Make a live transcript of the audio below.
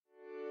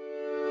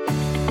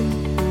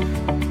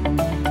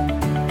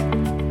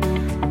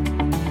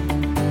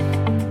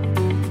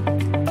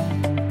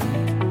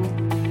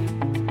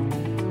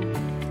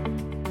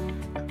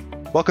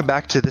Welcome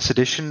back to this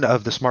edition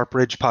of the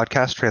SmartBridge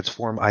podcast,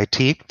 Transform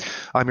IT.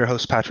 I'm your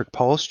host, Patrick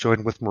Pauls,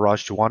 joined with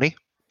Miraj Jawani.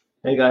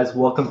 Hey guys,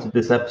 welcome to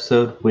this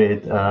episode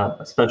with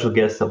a special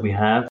guest that we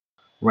have,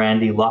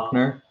 Randy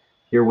Lochner,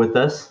 here with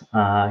us.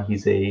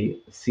 He's a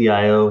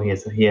CIO. He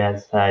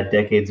has had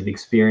decades of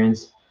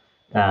experience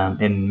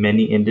in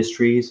many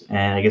industries,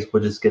 and I guess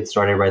we'll just get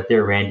started right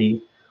there.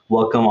 Randy,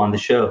 welcome on the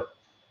show.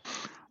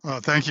 Well,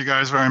 thank you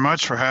guys very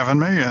much for having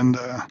me, and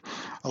I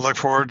look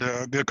forward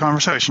to a good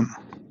conversation.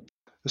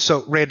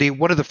 So, Randy,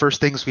 one of the first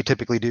things we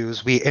typically do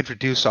is we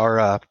introduce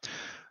our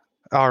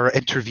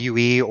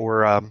interviewee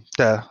or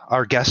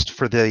our guest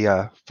for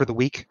the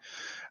week.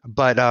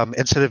 But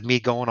instead of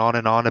me going on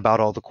and on about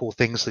all the cool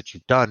things that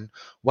you've done,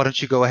 why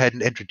don't you go ahead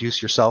and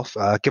introduce yourself?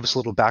 Give us a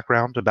little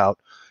background about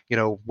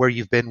where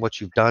you've been, what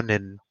you've done,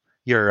 and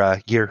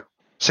your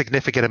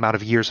significant amount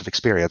of years of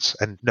experience.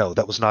 And no,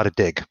 that was not a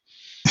dig.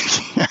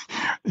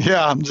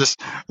 Yeah,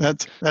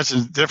 that's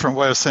a different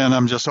way of saying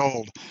I'm just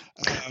old.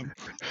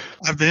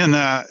 I've been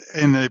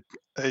in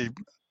a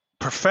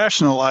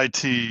professional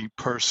IT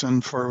person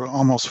for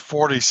almost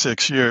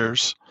 46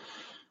 years,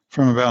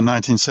 from about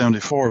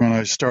 1974 when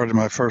I started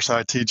my first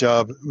IT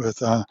job with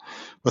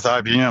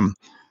IBM.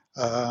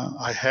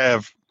 I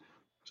have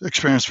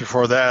experience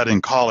before that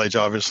in college,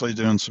 obviously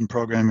doing some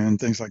programming and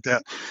things like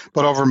that.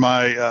 But over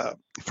my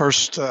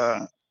first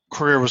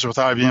career was with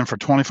IBM for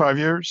 25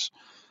 years.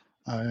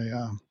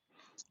 I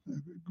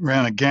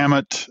ran a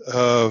gamut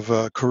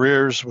of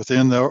careers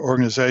within the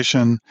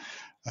organization.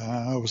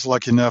 I was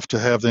lucky enough to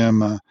have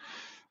them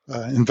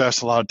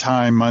invest a lot of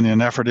time, money,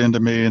 and effort into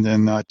me, and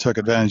then I took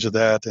advantage of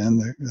that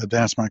and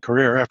advanced my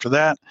career. After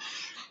that,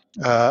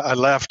 I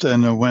left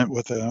and went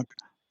with a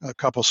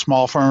couple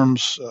small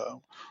firms,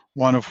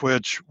 one of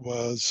which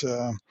was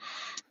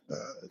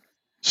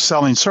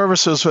selling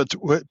services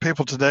what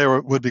people today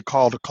would be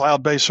called a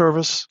cloud-based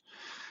service,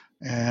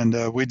 and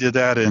we did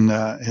that in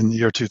the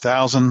year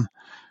 2000.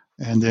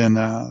 And then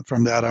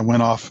from that, I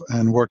went off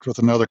and worked with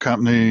another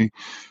company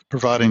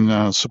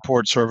providing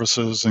support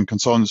services and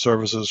consulting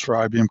services for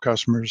IBM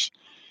customers.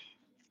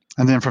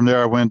 And then from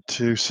there, I went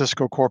to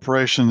Cisco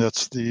Corporation.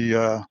 That's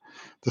the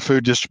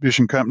food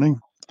distribution company,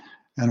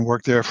 and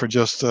worked there for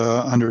just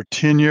under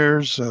 10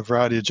 years, a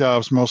variety of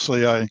jobs.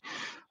 Mostly I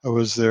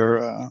was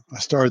there. I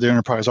started the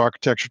enterprise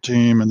architecture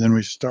team, and then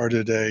we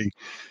started a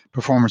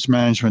performance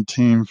management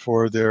team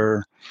for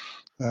their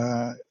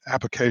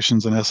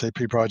applications and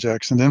SAP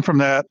projects. And then from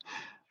that,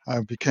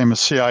 I became a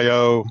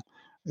CIO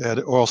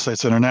at Oil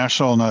States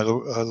International, and I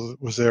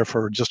was there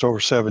for just over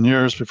 7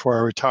 years before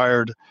I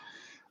retired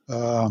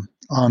on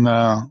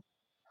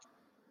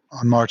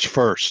March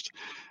 1st.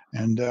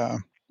 And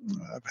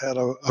I've had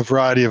a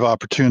variety of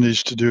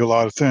opportunities to do a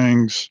lot of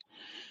things.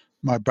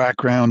 My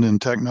background in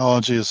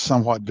technology is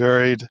somewhat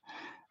varied,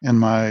 and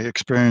my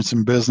experience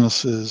in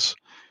business is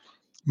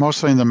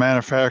mostly in the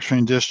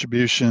manufacturing,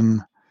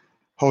 distribution,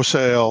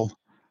 wholesale,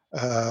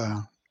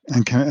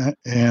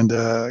 and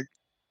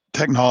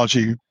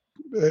technology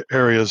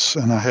areas,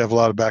 and I have a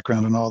lot of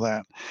background in all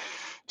that.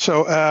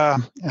 So,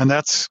 and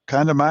that's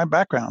kind of my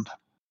background.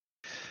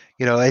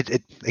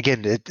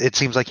 It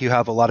seems like you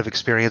have a lot of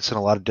experience in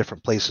a lot of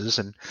different places,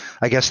 and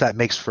I guess that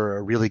makes for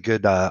a really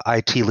good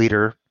IT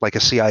leader, like a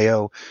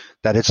CIO,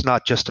 that it's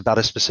not just about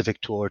a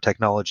specific tool or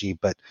technology,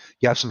 but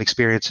you have some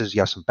experiences,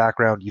 you have some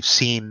background, you've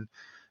seen,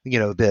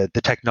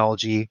 the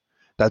technology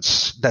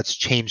that's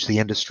changed the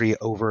industry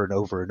over and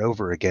over and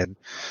over again.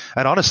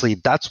 And honestly,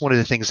 that's one of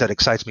the things that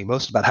excites me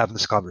most about having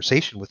this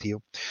conversation with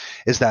you,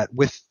 is that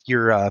with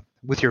your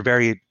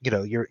varied,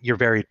 your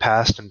varied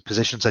past and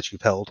positions that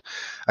you've held,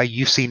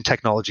 you've seen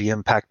technology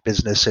impact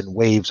business in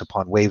waves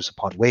upon waves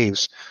upon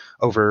waves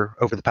over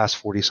the past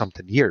 40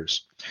 something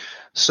years.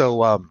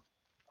 So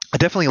I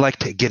definitely like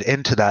to get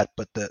into that.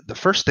 But the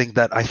first thing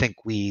that I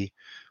think we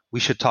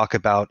should talk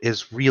about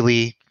is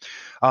really,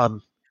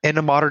 in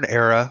a modern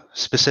era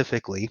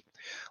specifically,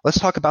 let's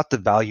talk about the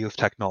value of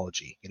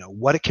technology,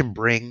 what it can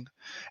bring,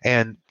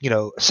 and,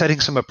 setting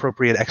some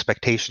appropriate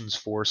expectations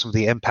for some of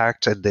the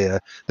impact and the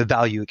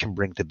value it can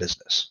bring to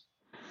business.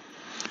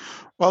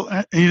 Well,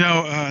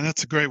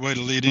 that's a great way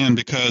to lead in,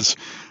 because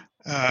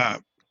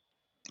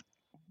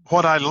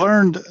what I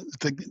learned,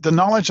 the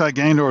knowledge I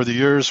gained over the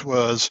years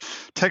was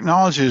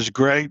technology is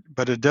great,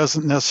 but it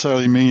doesn't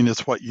necessarily mean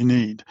it's what you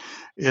need.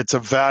 It's a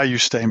value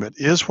statement.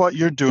 Is what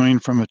you're doing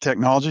from a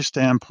technology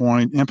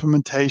standpoint,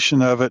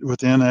 implementation of it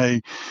within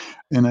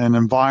in an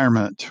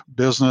environment,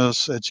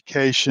 business,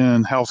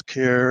 education,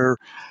 healthcare,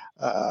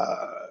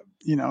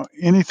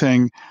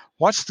 anything,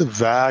 what's the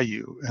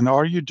value? And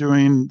are you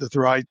doing the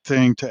right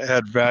thing to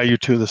add value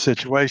to the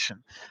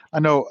situation? I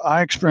know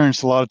I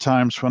experienced a lot of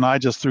times when I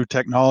just threw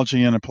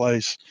technology in a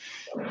place,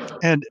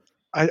 and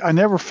I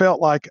never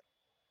felt like,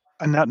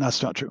 and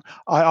that's not true.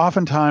 I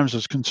oftentimes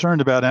was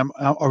concerned about,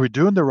 are we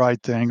doing the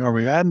right thing? Are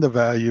we adding the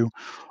value?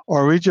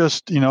 Or are we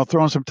just,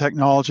 throwing some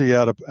technology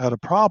at a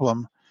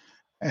problem,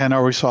 and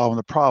are we solving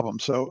the problem?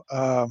 So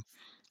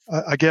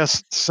I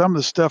guess some of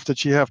the stuff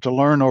that you have to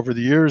learn over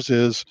the years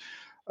is,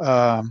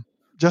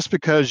 just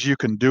because you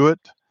can do it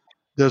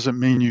doesn't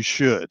mean you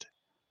should.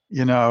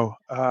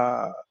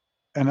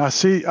 And I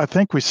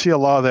think we see a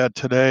lot of that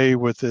today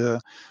with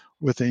the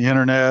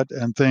internet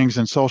and things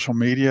in social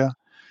media.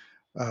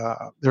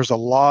 There's a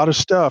lot of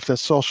stuff that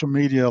social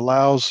media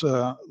allows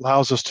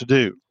us to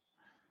do,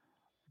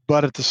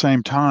 but at the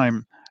same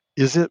time,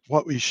 is it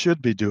what we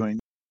should be doing?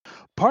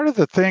 Part of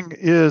the thing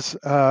is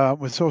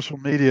with social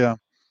media.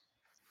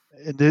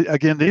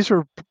 Again, these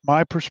are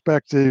my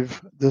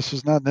perspective. This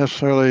is not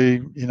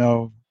necessarily,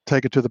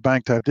 take it to the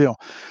bank type deal,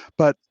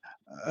 but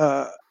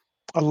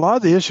a lot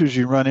of the issues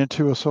you run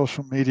into with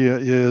social media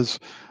is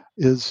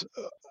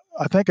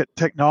I think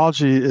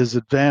technology is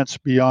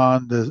advanced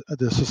beyond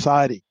the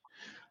society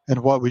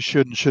and what we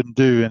should and shouldn't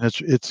do, and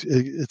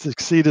it's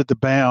exceeded the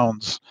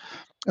bounds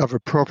of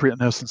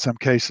appropriateness in some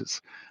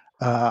cases.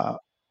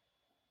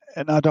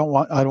 And I don't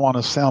want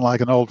to sound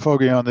like an old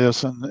fogey on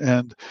this,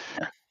 and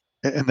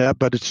that,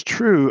 but it's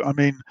true. I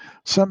mean,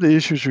 some of the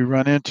issues we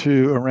run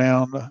into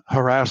around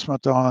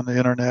harassment on the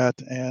internet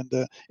and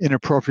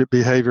inappropriate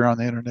behavior on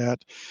the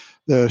internet,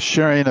 the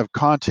sharing of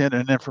content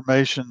and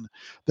information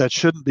that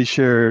shouldn't be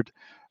shared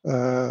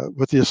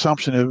with the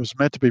assumption it was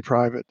meant to be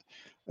private.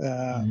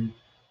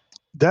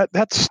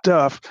 That's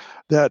stuff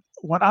that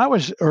when I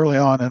was early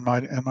on in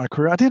my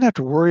career, I didn't have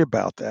to worry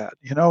about that.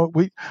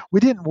 We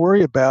didn't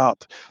worry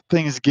about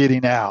things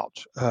getting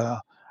out.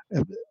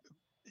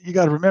 You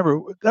got to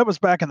remember that was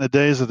back in the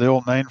days of the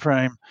old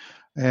mainframe,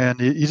 and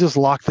you just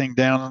lock things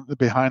down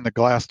behind the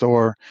glass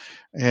door,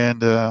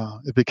 and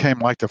it became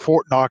like the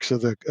Fort Knox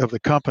of the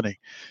company,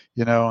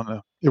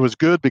 And it was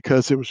good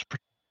because it was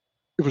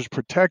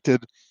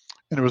protected,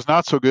 and it was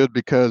not so good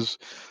because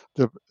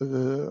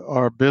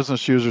our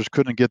business users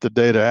couldn't get the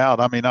data out.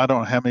 I mean, I don't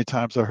know how many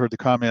times I heard the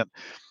comment,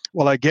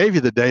 "Well, I gave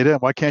you the data,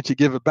 why can't you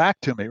give it back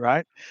to me?"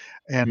 Right?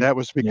 And that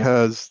was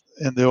because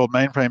in the old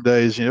mainframe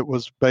days, it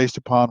was based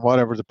upon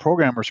whatever the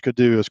programmers could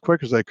do as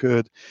quick as they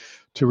could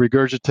to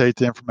regurgitate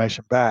the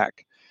information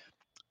back.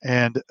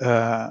 And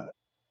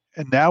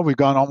now we've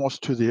gone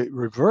almost to the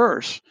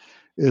reverse,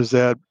 is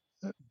that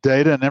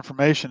data and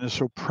information is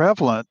so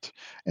prevalent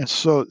and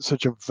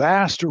such a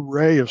vast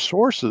array of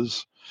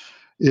sources,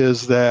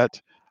 is that,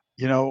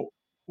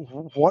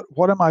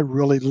 what am I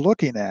really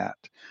looking at?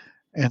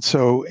 And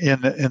so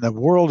in the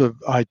world of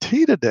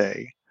IT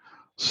today,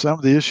 some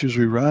of the issues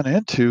we run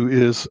into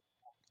is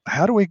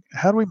how do we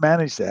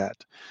manage that?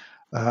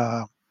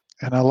 And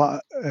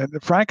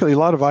frankly, a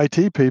lot of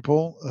IT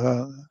people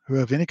who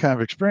have any kind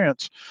of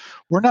experience,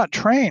 we're not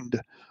trained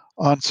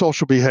on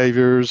social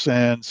behaviors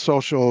and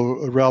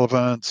social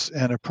relevance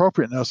and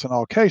appropriateness in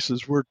all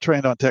cases. We're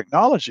trained on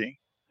technology,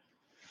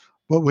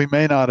 but we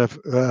may not have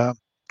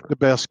the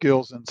best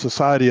skills in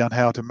society on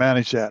how to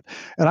manage that.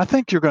 And I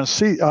think you're going to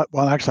see,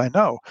 actually I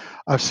know,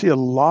 I see a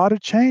lot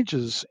of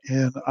changes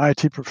in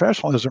IT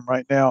professionalism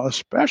right now,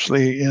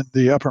 especially in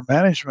the upper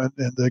management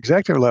and the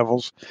executive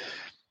levels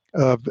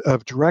of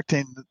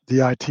directing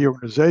the IT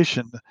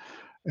organization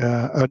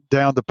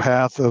down the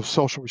path of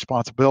social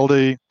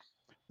responsibility,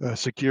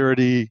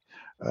 security,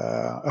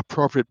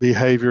 appropriate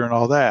behavior, and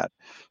all that.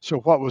 So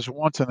what was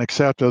once an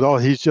accepted,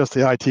 he's just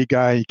the IT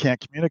guy, he can't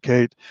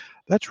communicate,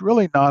 that's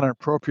really not an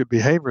appropriate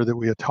behavior that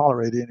we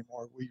tolerate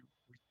anymore. We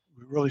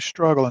really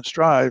struggle and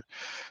strive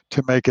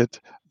to make it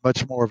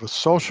much more of a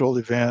social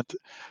event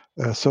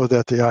so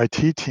that the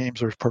IT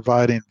teams are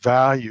providing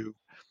value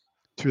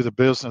to the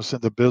business,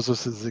 and the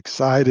business is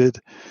excited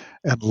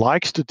and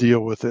likes to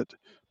deal with it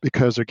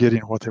because they're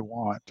getting what they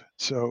want.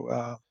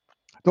 So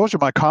those are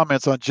my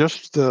comments on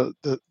just the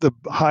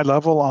high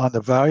level on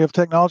the value of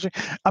technology.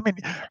 I'm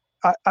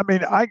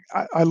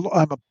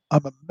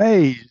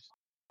amazed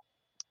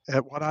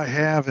at what I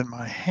have in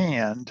my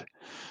hand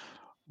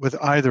with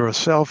either a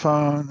cell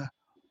phone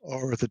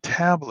or with a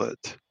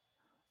tablet,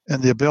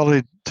 and the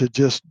ability to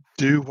just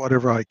do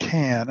whatever I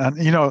can. And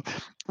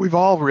we've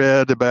all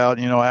read about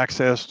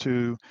access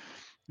to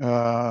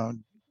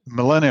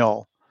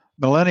millennia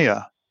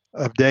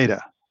of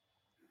data,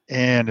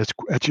 and it's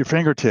at your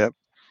fingertip.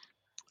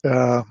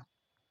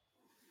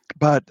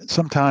 But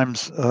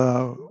sometimes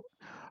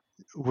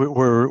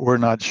we're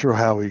not sure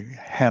how we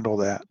handle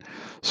that.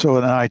 So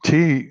in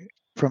IT,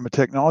 from a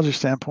technology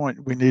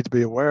standpoint, we need to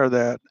be aware of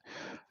that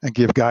and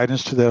give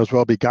guidance to that as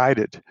well, be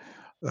guided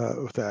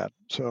with that.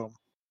 So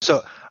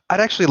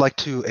I'd actually like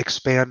to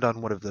expand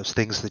on one of those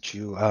things that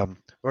you,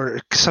 or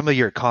some of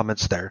your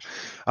comments there.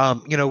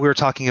 We were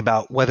talking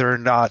about whether or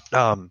not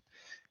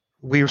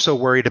we were so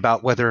worried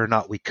about whether or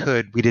not we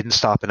didn't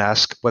stop and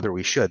ask whether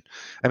we should.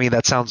 I mean,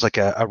 that sounds like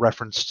a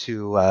reference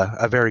to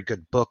a very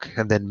good book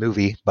and then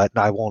movie, but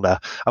I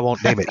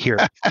won't name it here.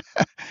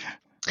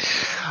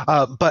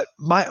 But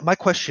my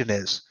question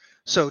is,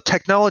 so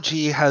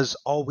technology has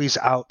always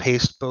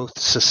outpaced both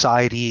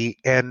society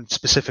and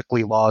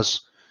specifically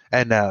laws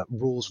and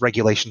rules,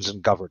 regulations,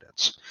 and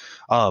governance.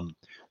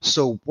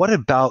 So what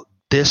about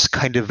this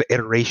kind of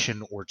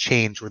iteration or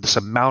change, or this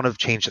amount of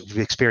change that we've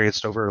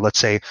experienced over, let's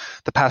say,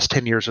 the past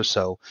 10 years or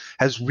so,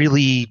 has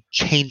really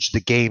changed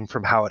the game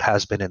from how it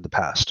has been in the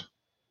past?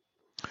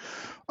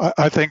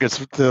 I think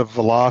it's the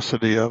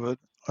velocity of it.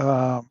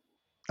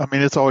 I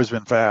mean, it's always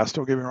been fast.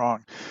 Don't get me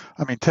wrong.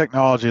 I mean,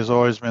 technology has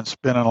always been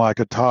spinning like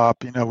a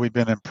top. We've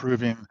been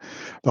improving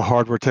the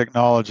hardware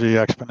technology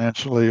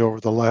exponentially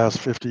over the last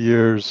 50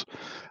 years.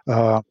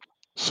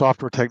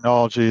 Software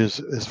technology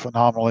is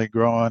phenomenally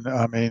growing.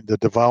 I mean, the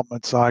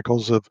development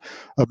cycles of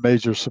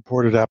major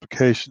supported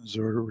applications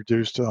are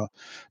reduced to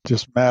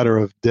just a matter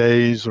of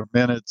days or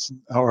minutes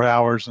or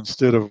hours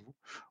instead of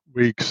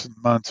weeks and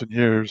months and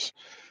years.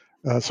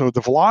 So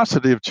the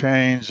velocity of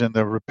change and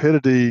the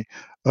rapidity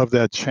of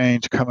that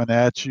change coming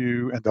at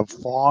you and the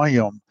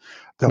volume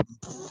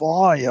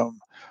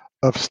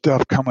of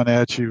stuff coming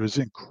at you is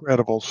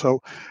incredible.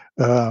 So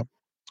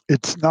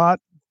it's not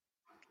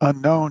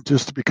unknown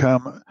just to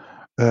become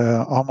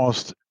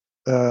almost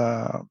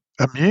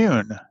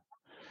immune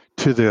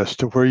to this,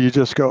 to where you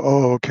just go,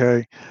 oh,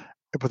 okay,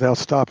 without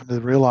stopping to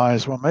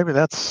realize, well, maybe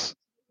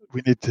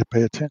we need to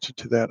pay attention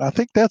to that. I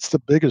think that's the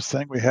biggest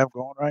thing we have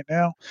going right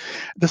now.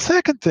 The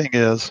second thing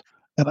is,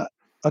 and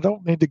I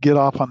don't need to get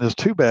off on this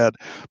too bad,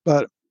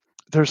 but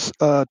there's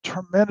a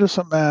tremendous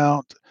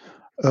amount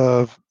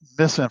of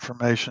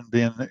misinformation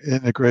being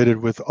integrated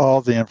with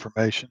all the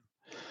information,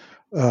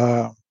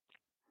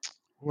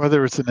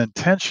 whether it's an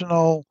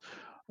intentional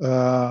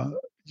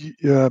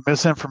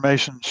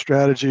misinformation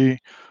strategy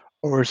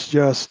or it's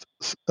just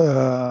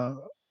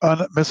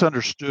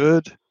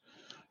misunderstood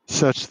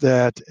such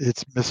that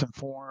it's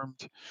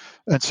misinformed.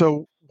 And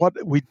so what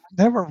we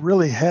never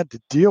really had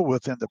to deal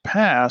with in the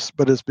past,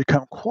 but has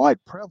become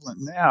quite prevalent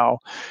now,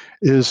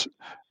 is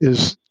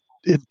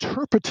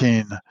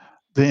interpreting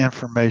the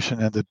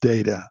information and the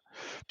data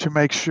to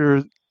make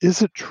sure,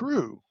 is it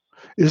true?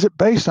 Is it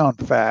based on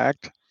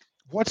fact?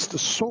 What's the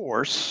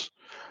source?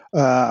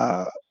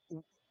 Can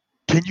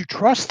you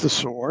trust the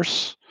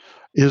source?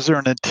 Is there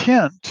an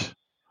intent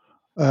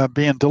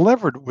being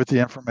delivered with the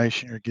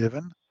information you're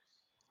given?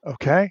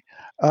 Okay,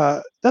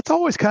 that's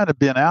always kind of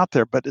been out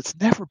there, but it's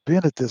never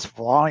been at this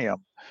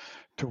volume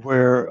to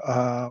where,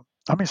 I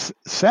mean,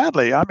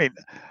 sadly, I mean,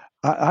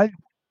 I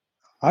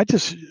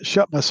just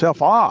shut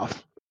myself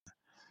off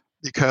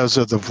because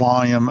of the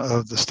volume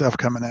of the stuff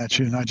coming at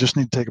you, and I just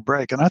need to take a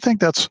break. And I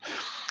think that's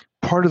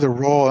part of the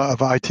role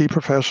of IT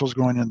professionals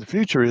going in the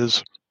future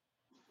is,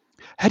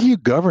 how do you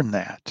govern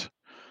that?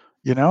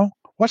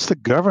 What's the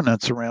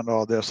governance around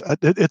all this?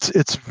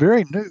 It's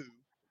very new,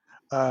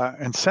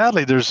 and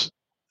sadly, there's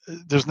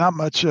not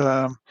much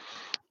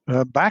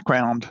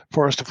background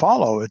for us to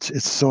follow.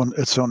 It's so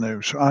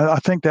new. So I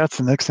think that's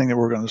the next thing that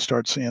we're going to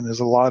start seeing is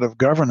a lot of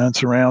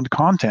governance around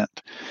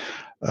content,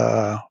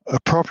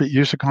 appropriate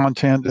use of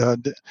content.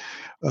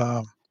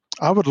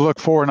 I would look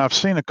for, and I've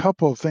seen a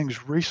couple of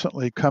things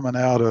recently coming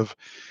out of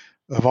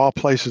all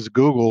places,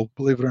 Google,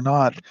 believe it or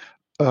not,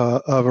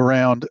 of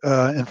around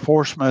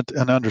enforcement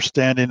and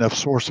understanding of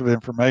source of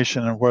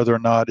information and whether or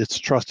not it's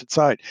a trusted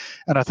site.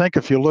 And I think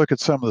if you look at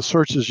some of the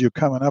searches you're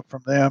coming up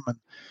from them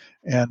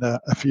and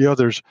a few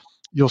others,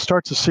 you'll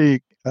start to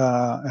see,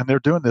 and they're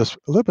doing this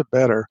a little bit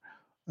better.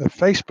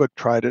 Facebook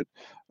tried it,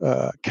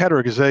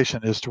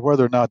 categorization as to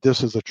whether or not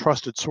this is a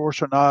trusted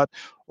source or not,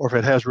 or if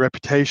it has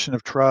reputation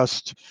of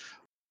trust.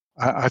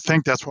 I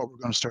think that's what we're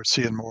going to start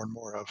seeing more and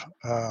more of.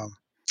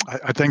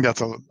 I think I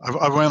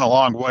went a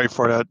long way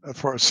for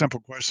a simple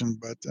question,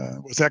 but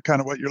was that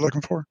kind of what you're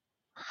looking for?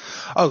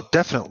 Oh,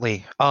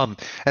 definitely. And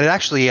it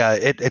actually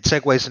it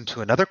segues into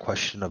another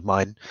question of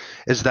mine,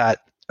 is that,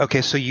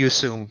 okay, so you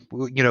assume,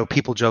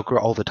 people joke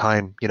all the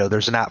time,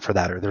 there's an app for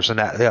that, or there's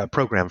a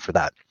program for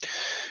that.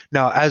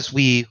 Now, as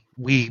we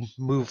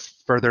move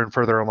further and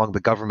further along the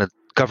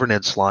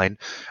governance line,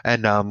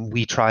 and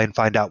we try and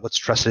find out what's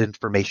trusted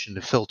information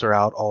to filter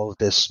out all of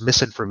this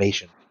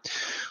misinformation.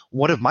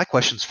 One of my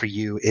questions for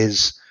you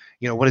is,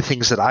 one of the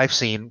things that I've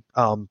seen,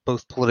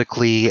 both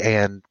politically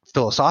and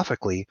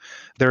philosophically,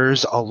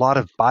 there's a lot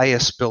of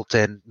bias built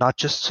in, not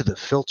just to the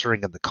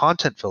filtering and the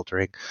content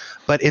filtering,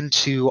 but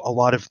into a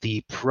lot of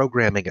the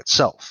programming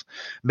itself,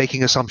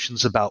 making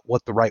assumptions about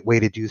what the right way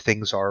to do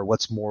things are,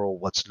 what's moral,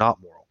 what's not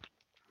moral.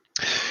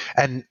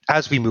 And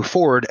as we move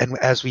forward and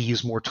as we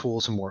use more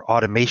tools and more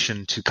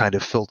automation to kind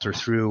of filter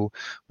through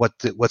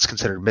what's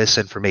considered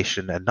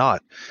misinformation and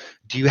not,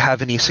 do you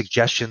have any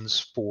suggestions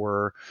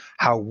for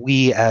how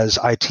we as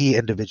IT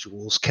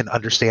individuals can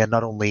understand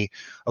not only,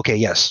 okay,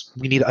 yes,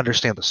 we need to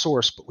understand the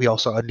source, but we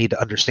also need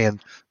to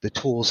understand the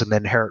tools and the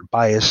inherent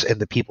bias in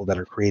the people that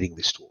are creating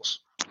these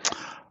tools?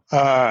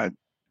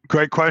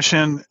 Great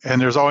question. And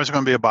there's always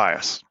going to be a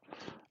bias.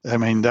 I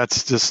mean,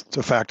 that's just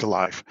a fact of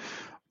life.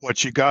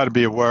 What you got to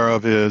be aware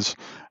of is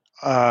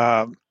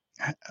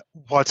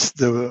what's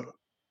the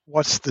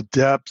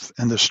depth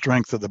and the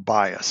strength of the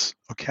bias.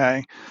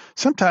 Okay,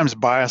 sometimes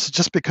bias is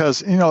just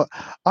because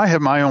I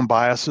have my own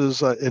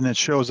biases, and it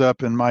shows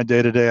up in my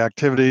day-to-day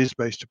activities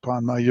based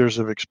upon my years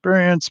of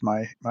experience,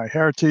 my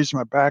heritage,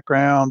 my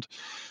background,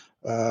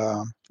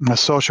 my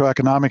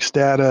socioeconomic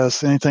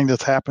status, anything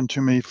that's happened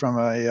to me from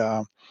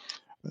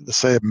let's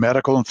say a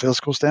medical and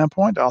physical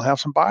standpoint. I'll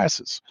have some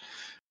biases.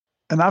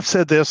 And I've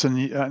said this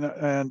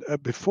and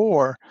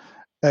before,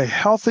 a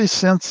healthy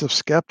sense of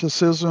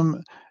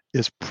skepticism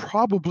is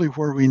probably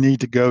where we need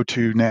to go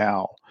to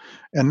now.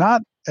 and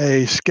not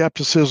a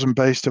skepticism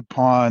based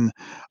upon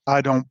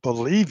I don't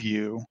believe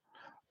you,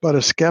 but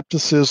a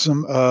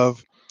skepticism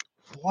of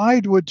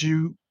why would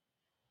you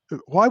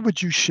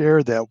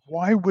share that?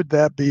 Why would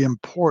that be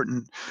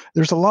important?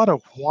 There's a lot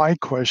of why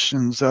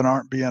questions that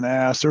aren't being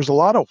asked. There's a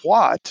lot of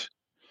what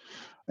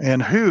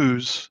and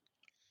who's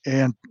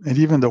and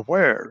even the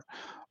where.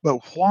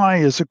 But why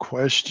is a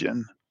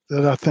question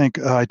that I think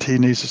IT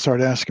needs to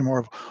start asking more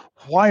of.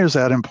 Why is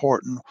that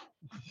important?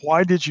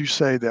 Why did you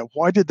say that?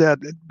 Why did that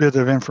bit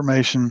of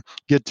information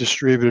get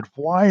distributed?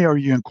 Why are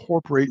you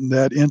incorporating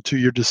that into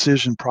your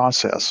decision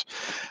process?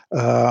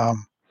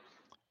 And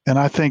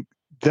I think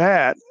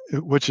that,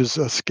 which is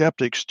a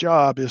skeptic's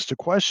job, is to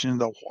question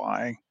the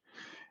why,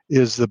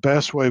 is the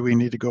best way we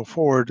need to go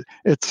forward.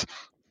 It's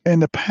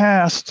in the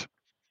past,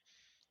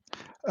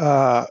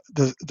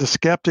 the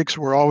skeptics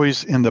were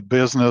always in the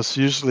business,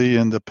 usually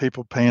in the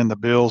people paying the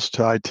bills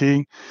to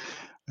IT.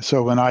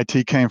 So when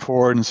IT came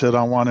forward and said,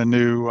 "I want a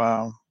new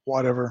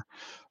whatever,"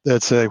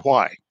 they'd say,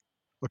 "Why?"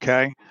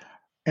 Okay.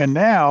 And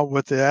now,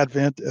 with the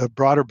advent of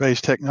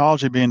broader-based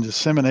technology being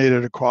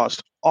disseminated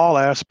across all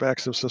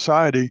aspects of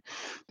society,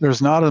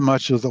 there's not as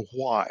much of the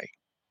why.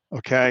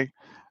 Okay.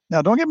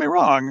 Now, don't get me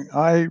wrong.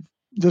 I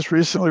just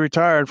recently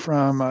retired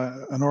from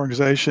an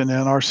organization,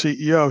 and our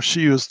CEO,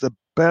 she was the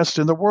best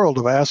in the world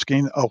of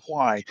asking a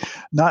why,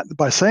 not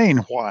by saying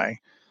why,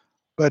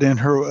 but in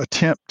her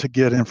attempt to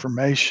get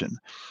information.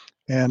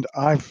 And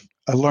I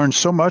learned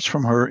so much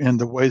from her in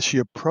the way she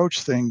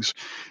approached things,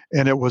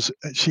 and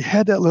she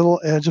had that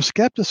little edge of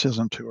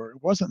skepticism to her.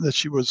 It wasn't that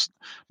she was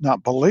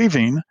not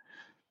believing;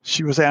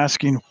 she was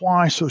asking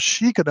why so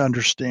she could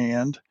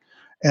understand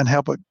and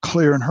help it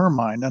clear in her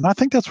mind. And I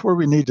think that's where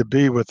we need to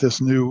be with this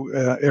new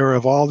era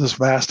of all this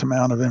vast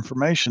amount of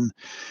information.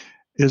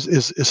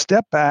 Is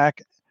step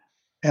back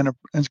and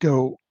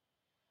go.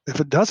 If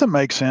it doesn't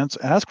make sense,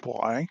 ask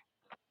why.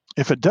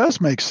 If it does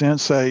make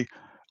sense, say,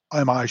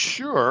 "Am I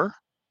sure?"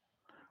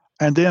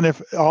 And then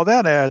if all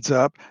that adds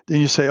up,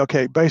 then you say,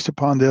 okay, based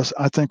upon this,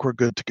 I think we're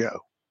good to go.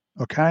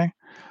 Okay.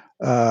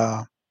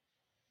 Uh,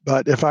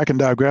 but if I can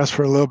digress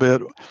for a little bit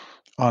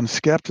on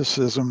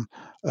skepticism,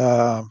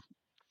 I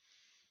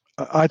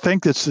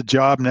think it's the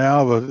job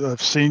now of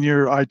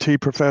senior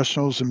IT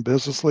professionals and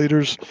business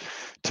leaders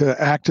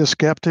to act as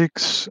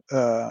skeptics.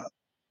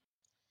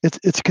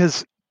 It's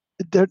because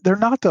they're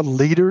not the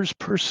leaders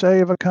per se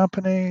of a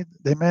company.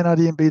 They may not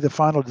even be the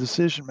final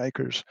decision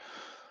makers,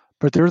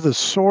 but they're the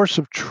source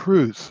of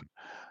truth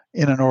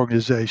in an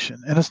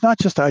organization. And it's not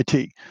just IT.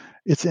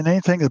 It's in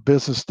anything that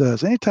business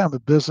does. Anytime a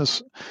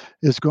business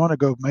is going to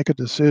go make a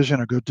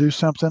decision or go do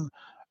something,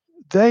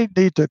 they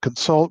need to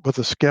consult with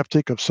a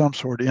skeptic of some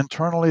sort,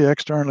 internally,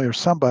 externally, or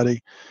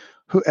somebody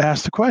who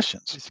asks the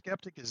questions. The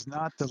skeptic is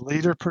not the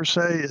leader per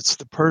se. It's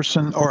the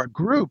person or a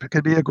group. It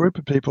could be a group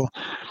of people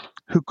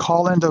who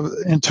call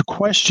into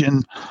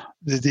question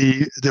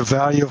the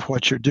value of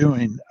what you're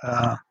doing.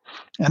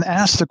 And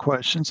ask the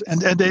questions,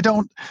 and they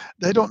don't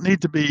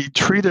need to be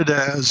treated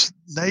as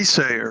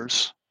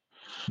naysayers,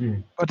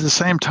 but at the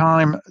same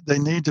time they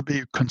need to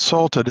be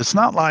consulted. It's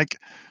not like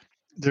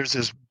there's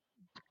this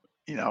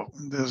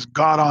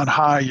God on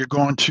high you're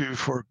going to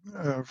for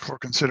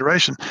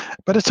consideration,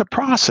 but it's a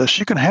process.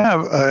 You can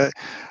have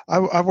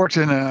I worked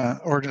in an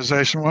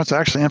organization once,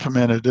 actually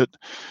implemented it,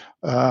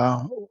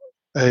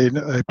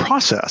 a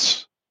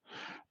process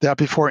that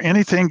before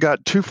anything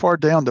got too far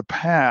down the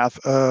path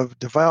of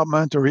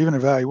development or even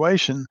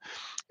evaluation,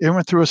 it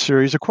went through a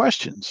series of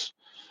questions.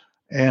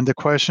 And the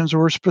questions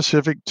were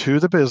specific to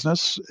the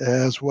business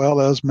as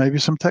well as maybe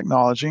some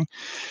technology.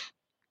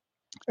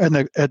 And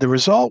the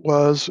result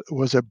was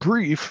a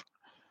brief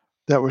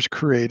that was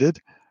created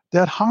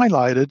that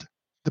highlighted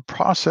the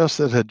process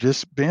that had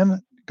just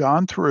been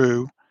gone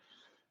through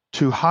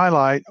to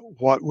highlight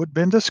what would have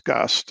been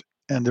discussed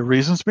and the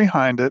reasons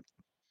behind it,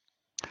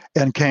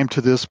 and came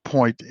to this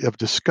point of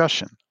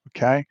discussion.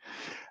 Okay,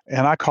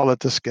 and I call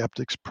it the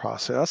skeptics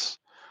process.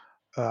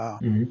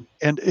 And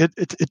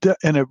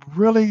it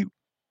really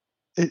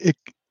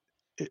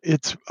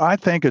it's I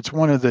think it's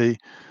one of the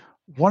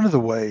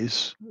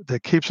ways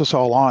that keeps us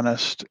all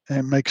honest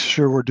and makes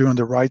sure we're doing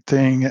the right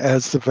thing,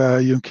 adds the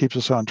value, and keeps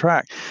us on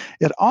track.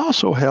 It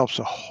also helps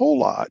a whole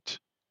lot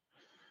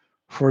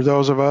for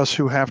those of us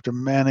who have to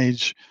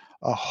manage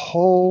a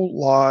whole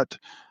lot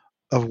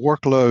of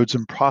workloads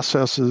and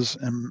processes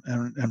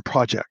and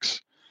projects.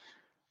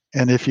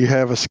 And if you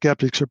have a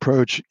skeptics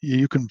approach,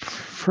 you can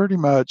pretty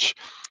much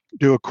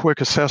do a quick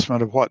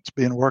assessment of what's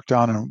being worked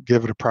on and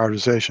give it a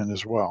prioritization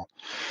as well.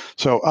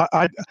 So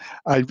I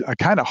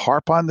kind of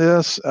harp on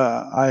this.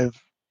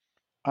 I've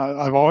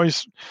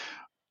always,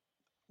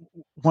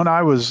 when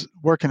I was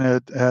working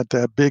at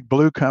a big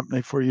blue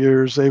company for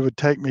years, they would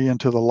take me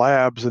into the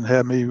labs and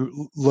have me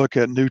look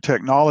at new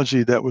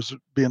technology that was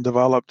being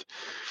developed.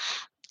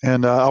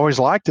 And I always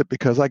liked it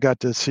because I got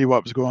to see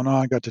what was going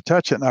on, got to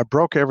touch it, and I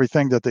broke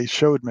everything that they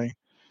showed me,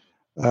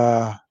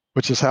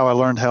 which is how I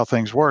learned how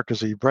things work,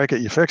 because you break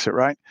it, you fix it,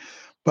 right?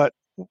 But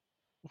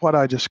what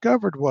I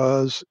discovered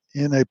was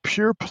in a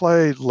pure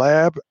play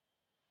lab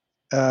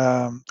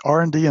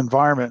R&D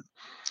environment,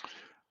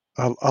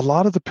 a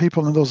lot of the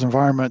people in those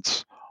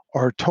environments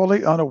are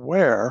totally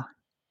unaware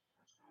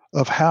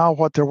of how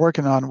what they're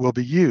working on will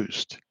be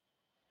used.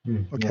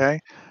 Okay.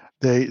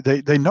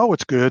 They know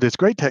it's good. It's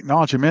great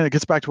technology. I mean, it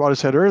gets back to what I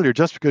said earlier.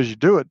 Just because you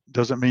do it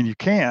doesn't mean you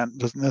can.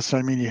 Doesn't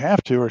necessarily mean you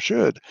have to or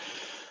should.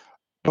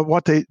 But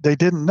what they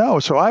didn't know.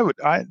 So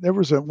there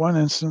was one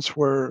instance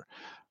where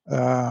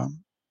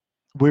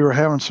we were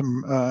having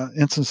some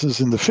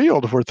instances in the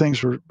field where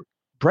things were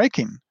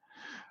breaking,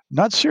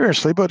 not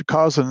seriously, but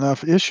causing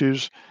enough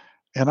issues.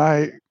 And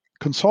I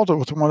consulted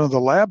with one of the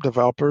lab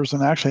developers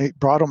and actually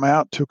brought them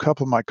out to a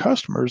couple of my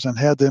customers and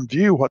had them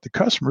view what the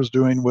customer's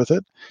doing with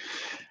it.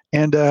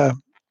 And the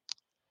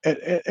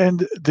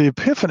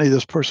epiphany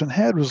this person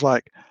had was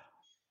like,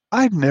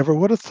 I never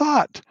would have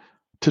thought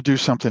to do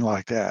something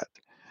like that.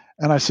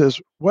 And I says,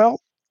 well,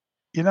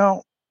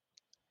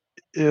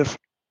 if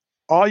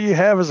all you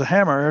have is a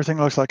hammer, everything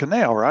looks like a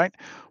nail, right?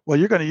 Well,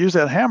 you're going to use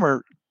that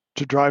hammer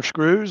to drive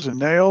screws and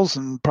nails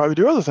and probably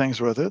do other things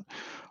with it.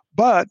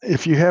 But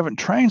if you haven't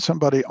trained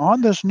somebody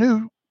on this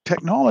new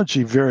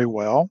technology very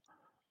well,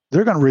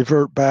 they're going to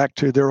revert back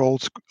to their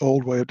old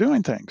way of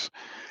doing things.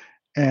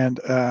 And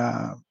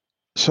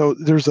so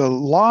there's a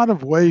lot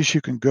of ways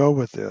you can go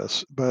with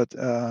this, but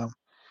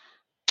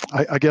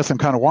I guess I'm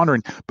kind of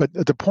wondering. But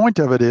the point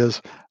of it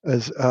is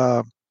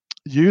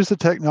use the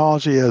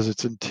technology as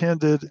it's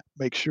intended.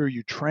 Make sure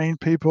you train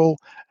people,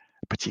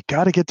 but you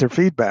got to get their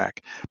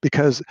feedback,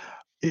 because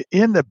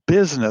in the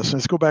business,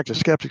 let's go back to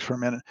skeptics for a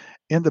minute.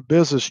 In the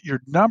business,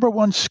 your number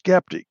one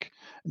skeptic,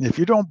 and if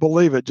you don't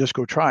believe it, just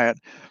go try it.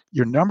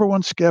 Your number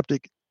one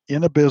skeptic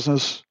in a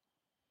business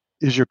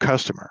is your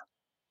customer.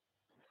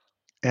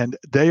 And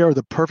they are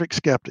the perfect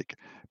skeptic,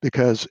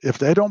 because if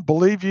they don't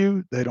believe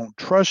you, they don't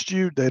trust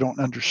you, they don't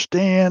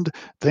understand,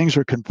 things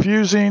are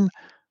confusing,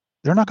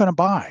 they're not going to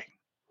buy,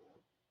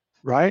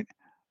 right?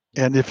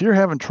 And if you're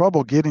having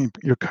trouble getting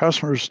your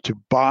customers to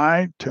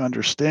buy, to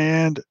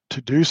understand,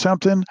 to do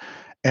something,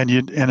 and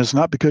it's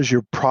not because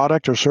your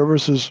product or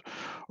services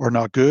are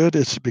not good,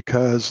 it's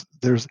because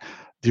there's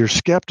your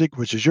skeptic,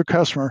 which is your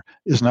customer,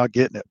 is not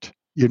getting it.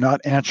 You're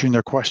not answering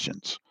their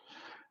questions.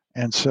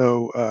 And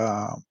so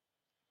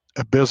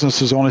a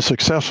business is only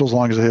successful as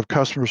long as they have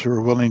customers who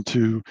are willing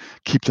to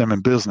keep them in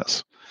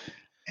business.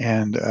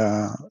 And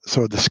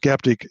so the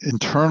skeptic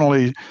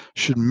internally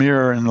should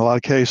mirror, in a lot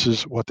of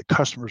cases, what the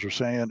customers are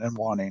saying and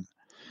wanting.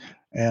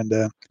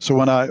 And so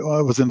when I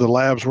was in the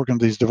labs working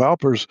with these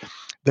developers,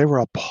 they were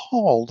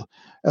appalled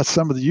at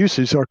some of the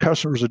usage our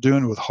customers are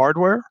doing with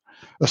hardware,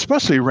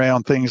 especially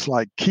around things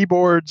like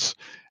keyboards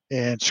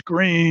and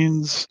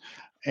screens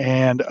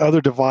and other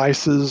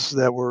devices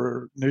that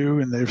were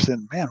new. And they said,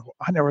 man,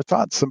 I never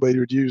thought somebody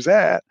would use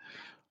that.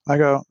 I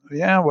go,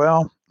 yeah,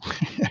 well,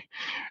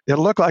 it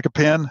looked like a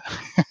pen.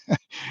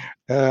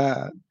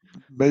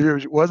 Maybe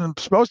it wasn't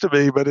supposed to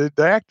be, but it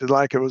acted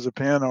like it was a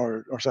pen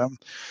or something.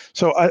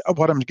 So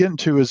what I'm getting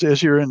to is,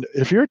 if you're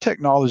a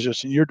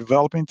technologist and you're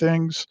developing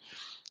things,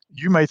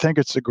 you may think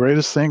it's the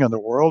greatest thing in the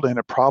world, and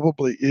it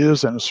probably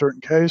is in a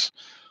certain case.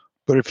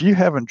 But if you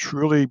haven't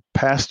truly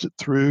passed it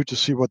through to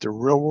see what the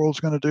real world's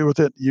going to do with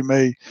it, you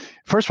may,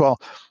 first of all,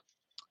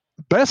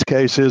 best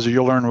case is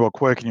you'll learn real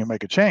quick and you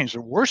make a change.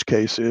 The worst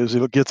case is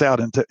it gets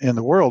out in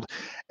the world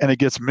and it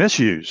gets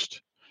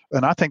misused.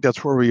 And I think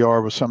that's where we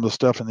are with some of the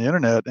stuff in the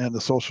internet and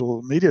the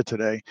social media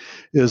today,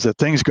 is that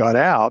things got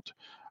out,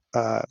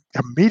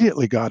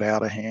 immediately got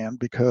out of hand,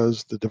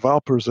 because the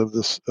developers of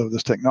this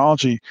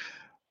technology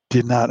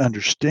did not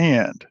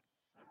understand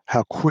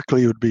how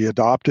quickly it would be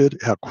adopted,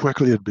 how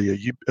quickly it would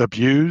be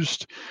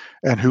abused,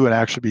 and who would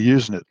actually be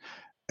using it.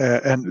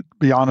 And to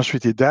be honest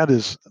with you, that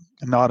is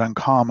not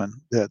uncommon,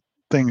 that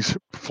things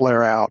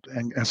flare out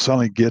and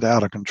suddenly get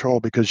out of control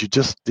because you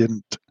just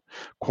didn't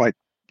quite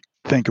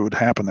think it would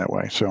happen that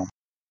way. So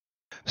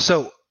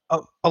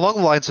along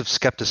the lines of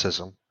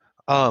skepticism,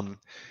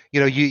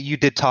 you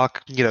did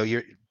talk,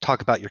 you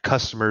talk about your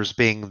customers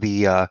being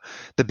the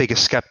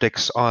biggest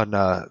skeptics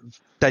on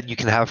that you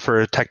can have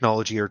for a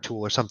technology or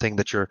tool or something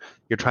that you're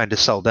trying to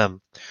sell them.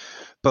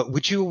 But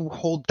would you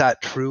hold that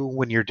true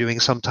when you're doing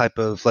some type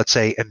of, let's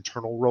say,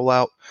 internal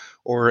rollout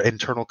or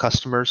internal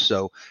customers?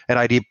 So an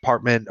IT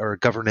department or a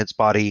governance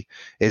body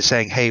is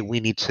saying, hey,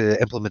 we need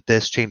to implement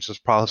this, change this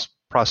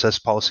process,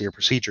 policy, or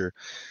procedure.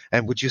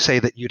 And would you say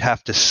that you'd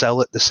have to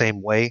sell it the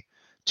same way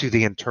to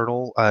the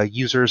internal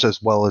users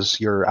as well as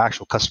your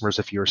actual customers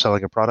if you were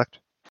selling a product?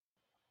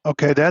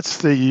 Okay, that's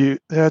the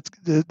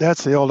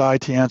old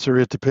IT answer.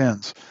 It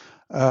depends,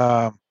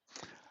 and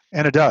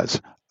it does.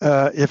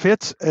 If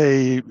it's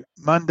a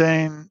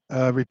mundane,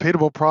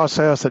 repeatable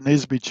process that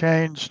needs to be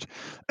changed,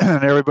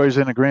 and everybody's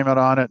in agreement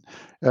on it,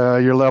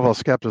 your level of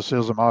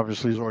skepticism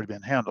obviously has already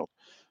been handled.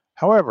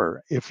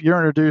 However, if you're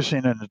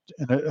introducing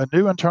a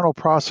new internal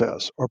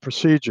process or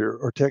procedure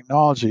or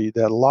technology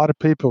that a lot of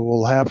people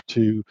will have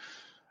to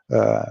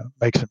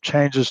make some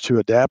changes to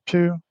adapt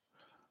to,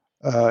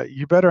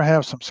 you better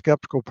have some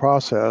skeptical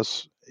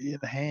process in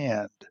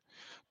hand,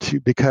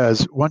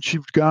 because once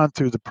you've gone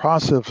through the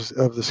process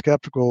of the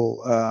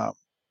skeptical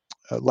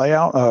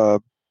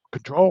layout,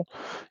 control,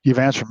 you've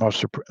answered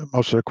most of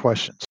the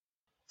questions.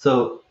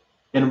 So,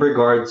 in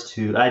regards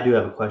to, I do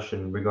have a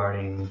question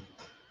regarding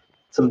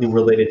something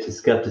related to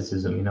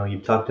skepticism.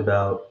 You've talked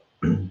about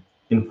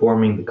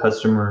informing the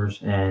customers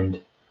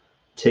and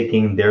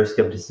taking their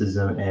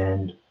skepticism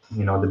and,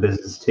 the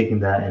business taking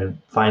that and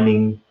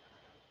finding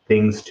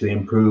things to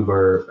improve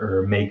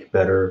or make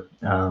better.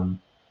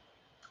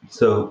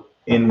 So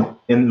in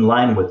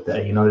line with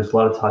that, there's a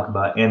lot of talk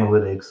about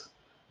analytics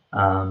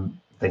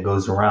that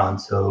goes around.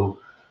 So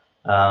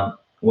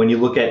when you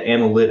look at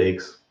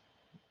analytics,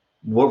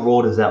 what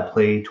role does that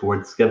play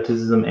towards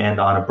skepticism and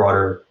on a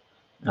broader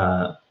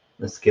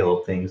scale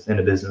of things in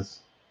a business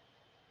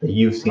that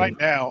you've seen?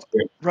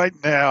 Right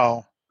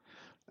now,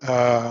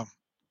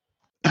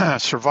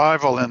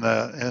 survival in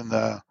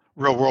the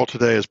real world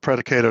today is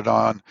predicated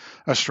on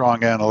a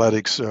strong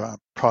analytics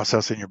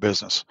process in your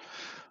business.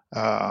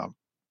 And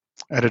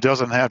it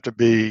doesn't have to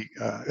be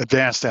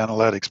advanced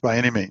analytics by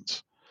any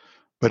means,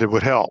 but it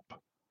would help.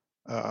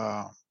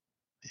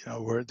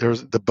 Where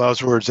there's the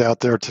buzzwords out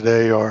there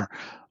today are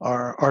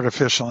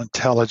artificial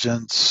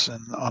intelligence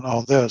and on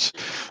all this,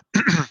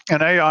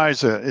 and AI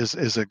is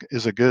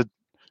a good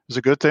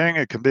thing.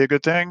 It can be a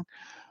good thing.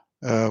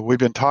 We've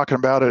been talking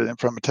about it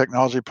from a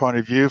technology point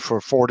of view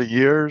for 40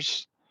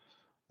 years.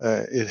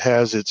 It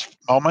has its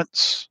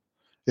moments.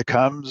 It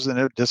comes and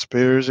it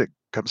disappears. It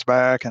comes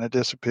back and it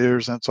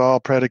disappears, and it's all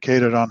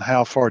predicated on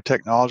how far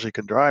technology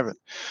can drive it.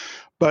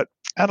 But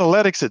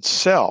analytics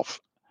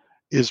itself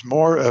is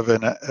more of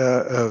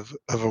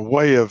a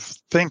way of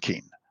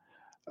thinking.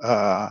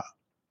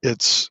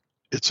 It's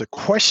a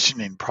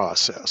questioning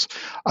process.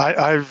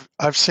 I've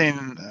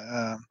seen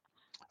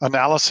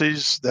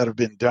analyses that have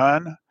been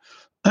done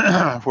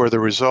where the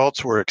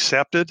results were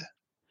accepted,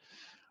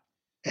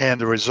 and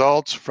the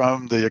results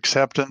from the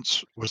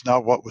acceptance was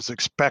not what was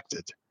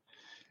expected.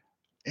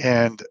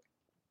 And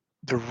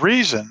the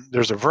reason,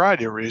 there's a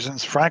variety of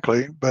reasons,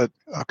 frankly, but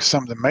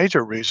some of the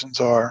major reasons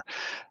are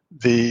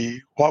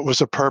what was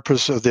the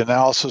purpose of the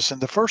analysis in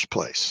the first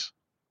place,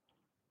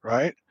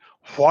 right?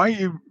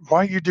 Why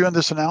are you doing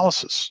this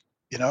analysis?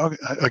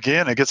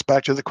 Again, it gets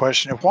back to the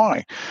question of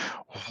why.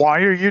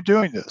 Why are you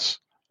doing this?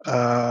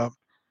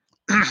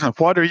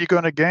 What are you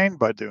going to gain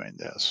by doing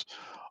this?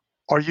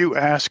 Are you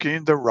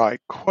asking the right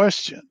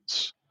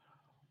questions?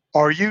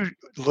 Are you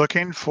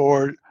looking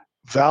for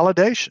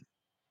validation?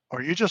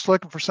 Are you just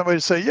looking for somebody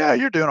to say, yeah,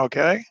 you're doing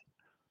okay?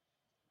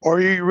 Or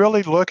are you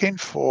really looking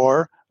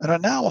for an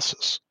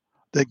analysis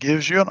that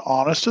gives you an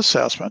honest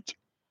assessment,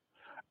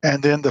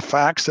 and then the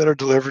facts that are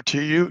delivered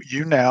to you,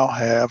 you now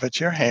have at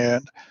your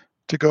hand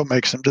to go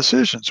make some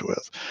decisions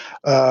with?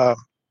 And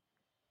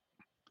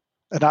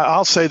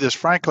I'll say this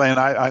frankly, and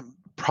I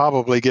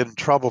probably get in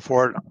trouble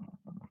for it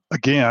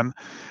again,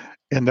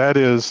 and that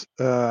is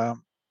I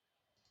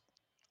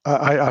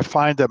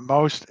find that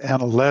most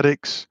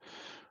analytics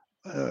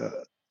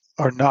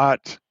are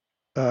not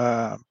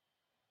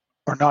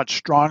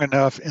strong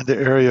enough in the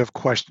area of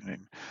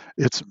questioning.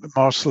 It's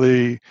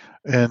mostly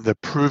in the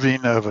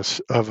proving of a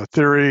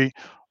theory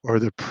or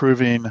the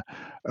proving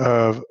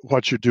of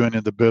what you're doing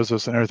in the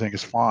business, and everything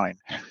is fine.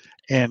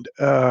 And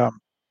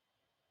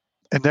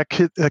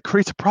that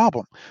creates a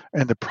problem.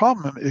 And the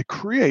problem it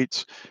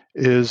creates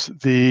is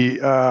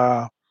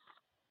the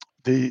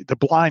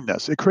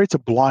blindness. It creates a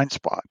blind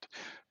spot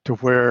to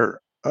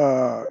where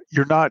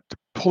you're not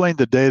pulling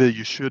the data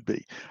you should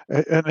be.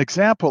 An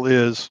example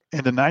is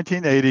in the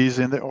 1980s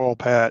in the oil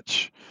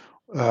patch,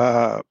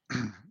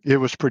 it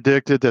was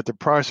predicted that the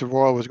price of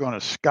oil was going to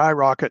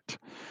skyrocket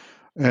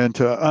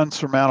into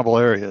unsurmountable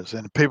areas,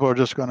 and people are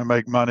just going to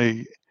make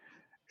money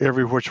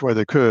every which way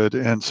they could.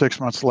 And 6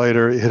 months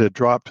later, it had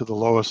dropped to the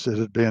lowest it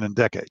had been in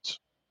decades.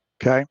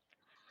 Okay?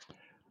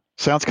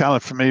 Sounds kind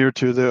of familiar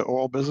to the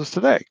oil business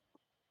today.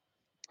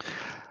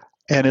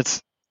 And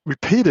it's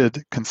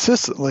repeated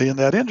consistently in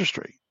that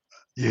industry.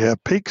 You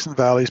have peaks and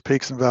valleys,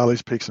 peaks and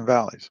valleys, peaks and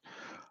valleys.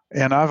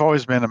 And I've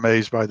always been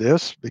amazed by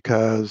this,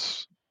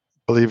 because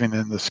believing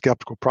in the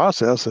skeptical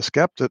process, a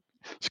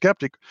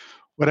skeptic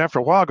would after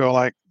a while go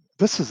like,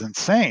 this is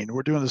insane.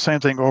 We're doing the same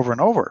thing over and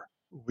over.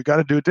 We got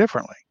to do it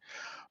differently.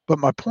 But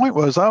my point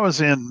was, I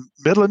was in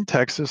Midland,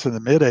 Texas in the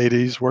mid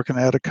 80s working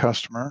at a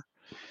customer.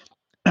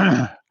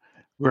 We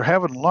were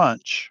having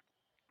lunch,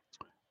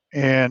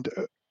 and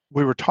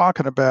we were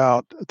talking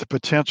about the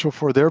potential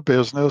for their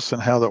business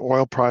and how the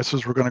oil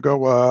prices were going to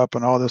go up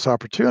and all this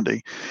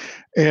opportunity.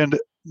 And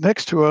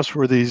next to us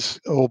were these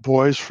old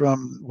boys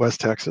from West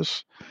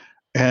Texas,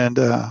 and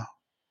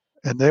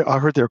I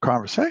heard their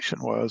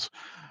conversation was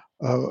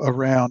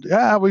around,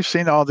 yeah, we've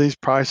seen all these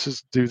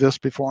prices do this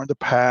before in the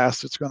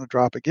past. It's going to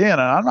drop again,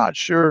 and I'm not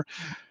sure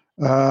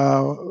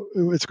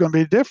it's going to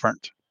be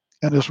different.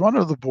 And as one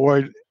of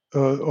the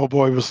old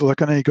boy was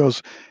looking, and he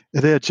goes,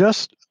 they had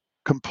just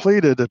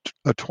completed a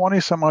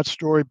 20-some-odd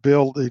story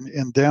building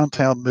in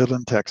downtown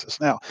Midland, Texas.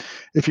 Now,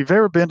 if you've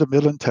ever been to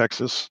Midland,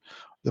 Texas,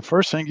 the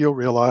first thing you'll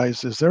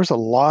realize is there's a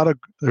lot of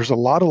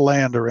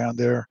land around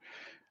there,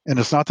 and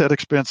it's not that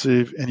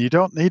expensive, and you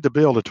don't need to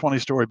build a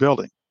 20-story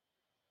building,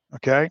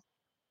 okay?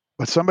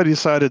 but somebody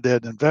decided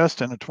they'd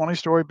invest in a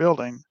 20-story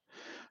building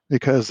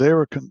because they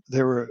were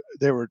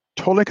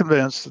totally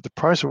convinced that the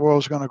price of oil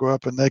was going to go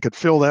up and they could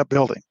fill that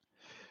building.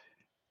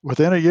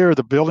 Within a year,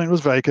 the building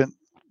was vacant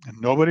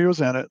and nobody was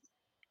in it.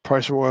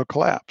 Price of oil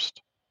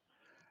collapsed.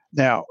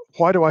 Now,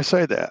 why do I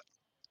say that?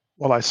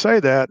 Well, I say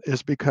that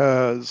is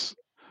because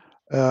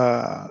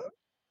you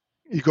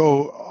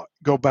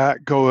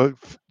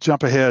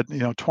jump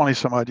ahead, 20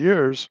 some odd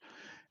years,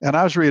 and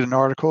I was reading an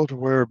article to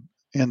where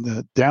in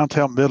the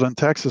downtown Midland,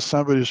 Texas,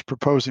 somebody was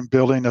proposing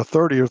building a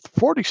 30 or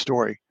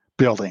 40-story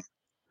building.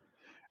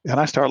 And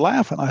I started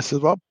laughing. I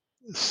said, well,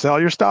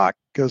 sell your stock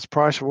because the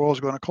price of oil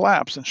is going to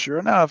collapse. And sure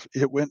enough,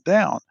 it went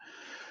down.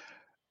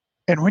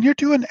 And when you're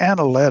doing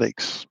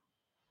analytics,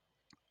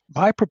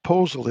 my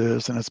proposal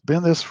is, and it's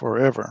been this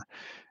forever,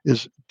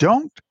 is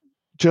don't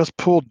just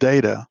pull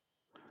data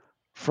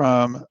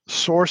from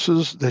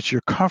sources that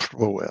you're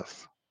comfortable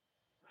with.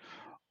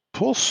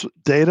 Pull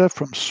data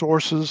from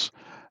sources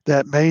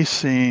that may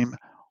seem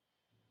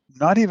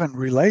not even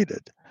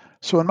related.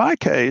 So in my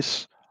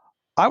case,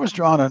 I was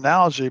drawing an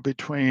analogy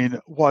between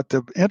what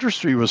the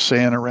industry was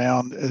saying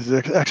around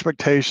the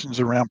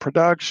expectations around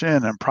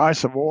production and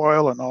price of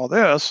oil and all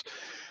this.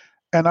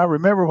 And I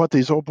remember what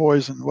these old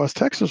boys in West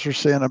Texas were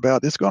saying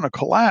about it's going to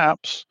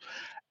collapse.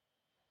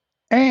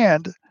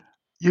 And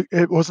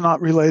it was not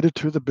related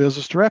to the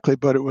business directly,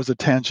 but it was a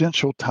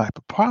tangential type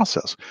of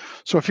process.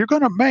 So if you're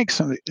going to make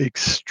some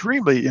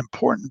extremely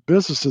important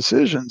business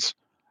decisions,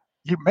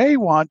 you may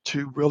want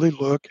to really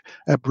look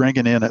at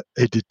bringing in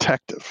a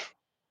detective.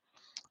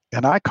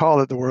 And I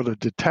call it the word of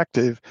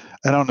detective.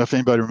 I don't know if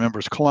anybody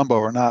remembers Columbo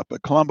or not,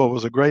 but Columbo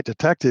was a great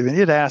detective, and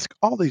he'd ask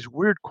all these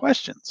weird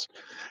questions,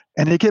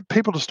 and he'd get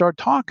people to start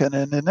talking.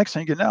 And the next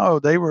thing you know,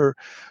 they were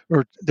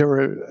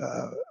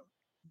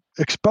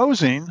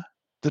exposing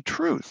the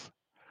truth.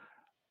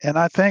 And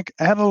I think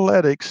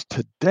analytics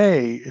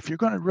today, if you're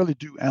going to really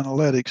do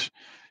analytics,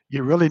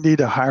 you really need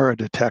to hire a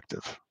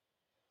detective.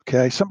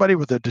 Okay, somebody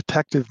with a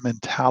detective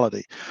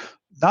mentality,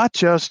 not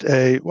just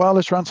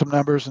let's run some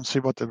numbers and see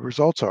what the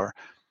results are,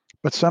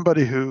 but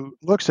somebody who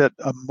looks at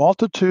a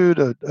multitude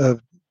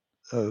of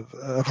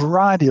a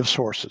variety of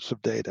sources of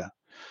data,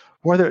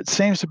 whether it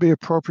seems to be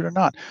appropriate or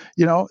not.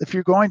 If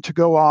you're going to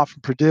go off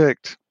and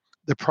predict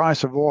the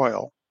price of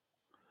oil,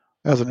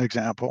 as an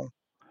example,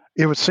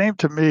 it would seem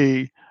to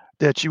me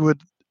that you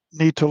would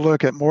need to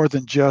look at more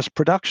than just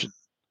production.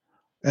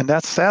 And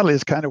that sadly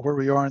is kind of where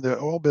we are in the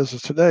oil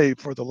business today.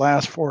 For the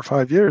last 4 or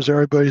 5 years,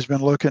 everybody's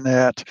been looking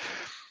at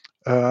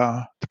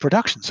the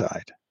production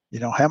side.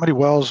 How many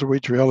wells are we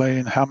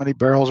drilling? How many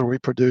barrels are we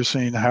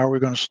producing? How are we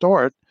going to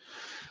store it?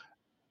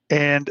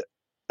 And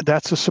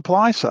that's the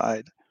supply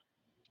side.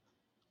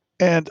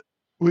 And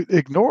we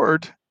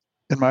ignored,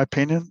 in my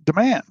opinion,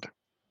 demand.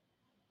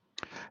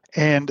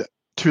 And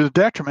to the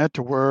detriment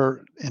to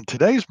where in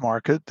today's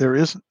market, there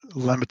is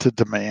limited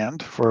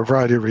demand for a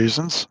variety of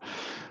reasons,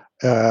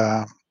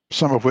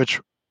 some of which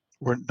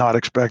were not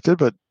expected,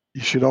 but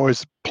you should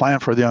always plan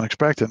for the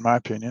unexpected, in my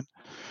opinion.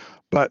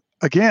 But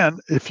again,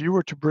 if you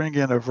were to bring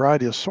in a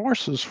variety of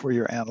sources for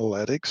your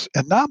analytics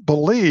and not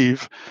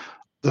believe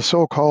the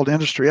so-called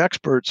industry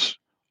experts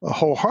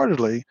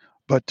wholeheartedly,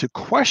 but to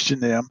question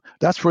them,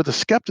 that's where the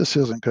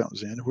skepticism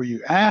comes in, where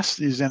you ask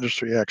these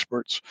industry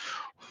experts,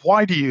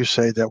 why do you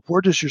say that?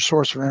 Where does your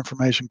source of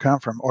information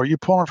come from? Are you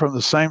pulling from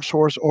the same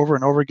source over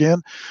and over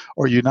again?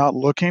 Or are you not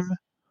looking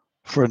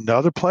for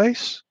another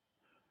place?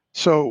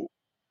 So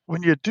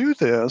when you do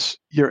this,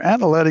 your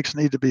analytics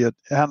need to be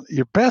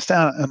your best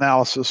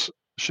analysis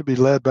should be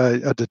led by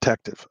a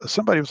detective,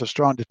 somebody with a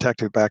strong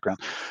detective background,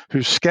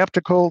 who's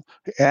skeptical,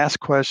 who asks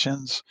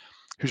questions,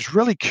 who's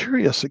really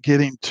curious at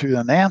getting to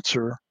an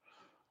answer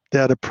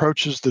that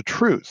approaches the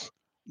truth.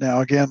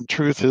 Now, again,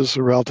 truth is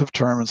a relative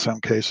term in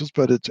some cases,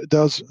 but it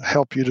does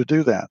help you to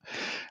do that.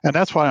 And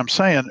that's why I'm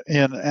saying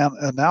in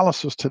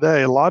analysis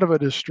today, a lot of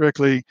it is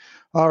strictly,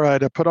 all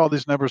right, I put all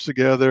these numbers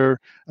together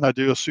and I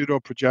do a pseudo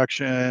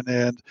projection,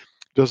 and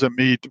does it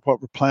meet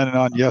what we're planning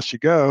on? Yes, you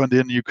go. And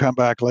then you come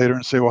back later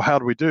and say, well, how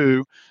do we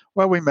do?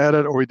 Well, we met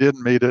it or we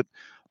didn't meet it.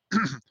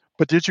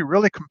 But did you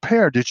really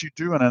compare? Did you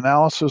do an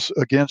analysis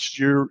against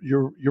your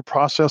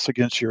process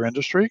against your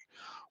industry?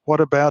 What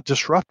about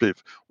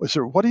disruptive? What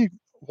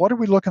are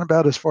we looking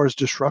about as far as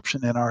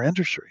disruption in our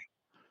industry,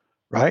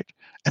 right?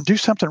 And do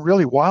something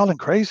really wild and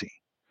crazy,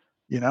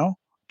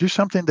 do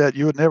something that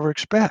you would never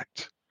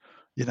expect.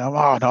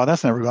 Oh no,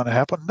 that's never going to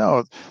happen.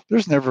 No,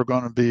 there's never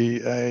going to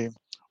be a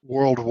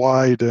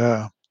worldwide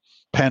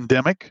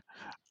pandemic.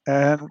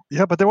 And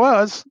yeah, but there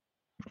was,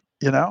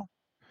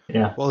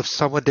 Yeah. Well, if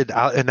someone did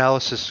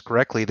analysis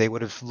correctly, they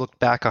would have looked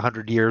back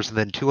 100 years and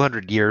then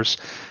 200 years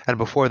and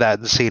before that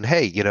and seen,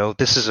 hey,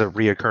 this is a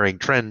reoccurring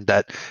trend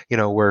that,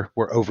 we're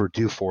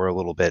overdue for a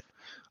little bit.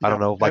 I don't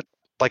know,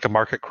 like a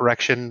market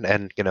correction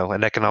and,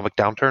 an economic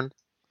downturn.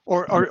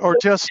 Or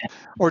just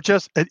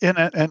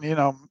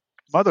and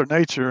Mother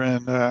Nature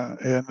and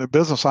the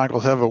business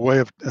cycles have a way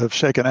of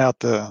shaking out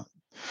the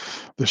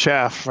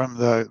shaft from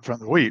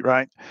the wheat,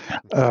 right?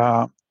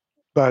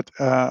 But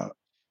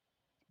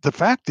the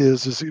fact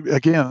is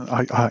again,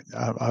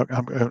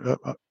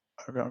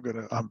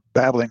 I'm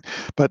babbling,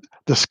 but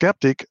the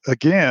skeptic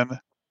again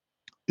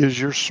is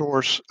your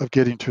source of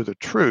getting to the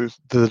truth.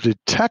 The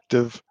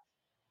detective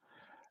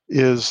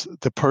is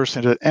the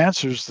person that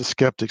answers the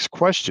skeptic's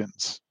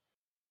questions.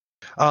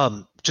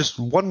 Just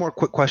one more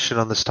quick question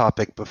on this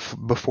topic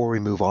before we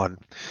move on.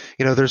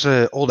 There's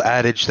an old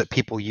adage that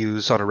people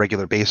use on a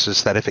regular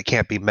basis that if it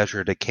can't be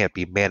measured, it can't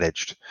be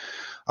managed.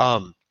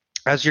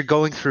 As you're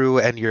going through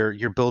and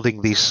you're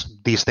building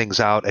these things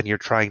out and you're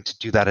trying to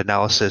do that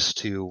analysis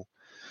to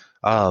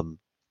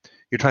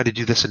you're trying to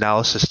do this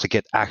analysis to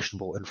get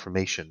actionable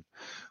information.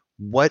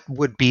 What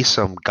would be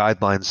some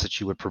guidelines that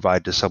you would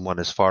provide to someone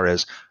as far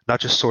as not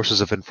just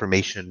sources of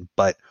information,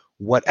 but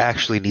what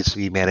actually needs to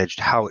be managed,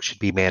 how it should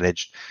be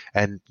managed,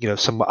 and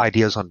some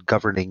ideas on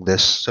governing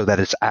this so that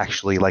it's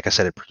actually, like I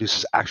said, it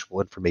produces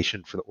actual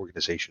information for the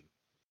organization?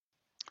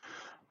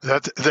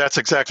 That's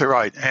exactly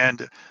right.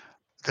 And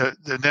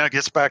then it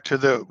gets back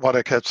to what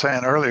I kept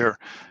saying earlier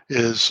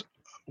is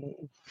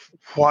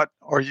what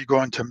are you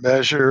going to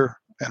measure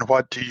and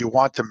what do you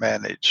want to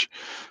manage?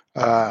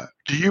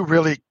 Do you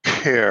really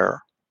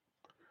care?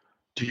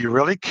 Do you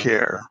really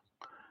care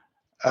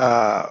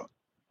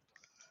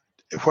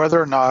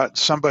whether or not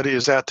somebody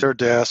is at their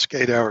desk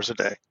 8 hours a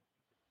day?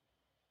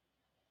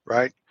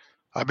 Right?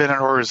 I've been in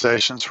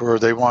organizations where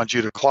they want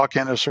you to clock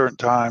in at a certain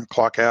time,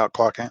 clock out,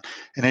 clock in.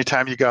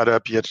 Anytime you got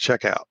up, you had to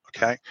check out.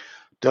 Okay?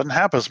 Doesn't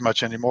happen as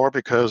much anymore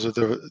because of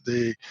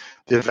the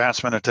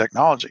advancement of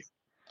technology.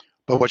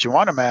 But what you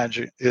want to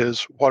manage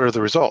is what are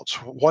the results?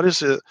 What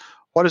is it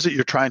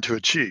you're trying to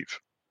achieve?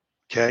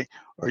 Okay?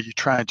 Are you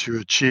trying to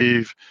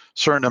achieve a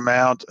certain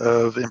amount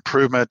of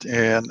improvement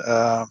in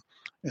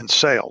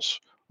sales?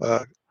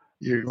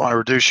 You want to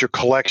reduce your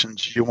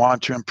collections. You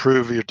want to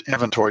improve your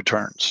inventory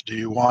turns. Do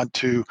you want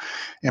to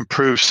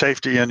improve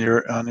safety on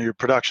your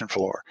production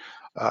floor?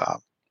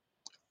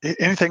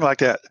 Anything like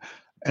that.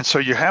 And so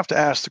you have to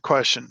ask the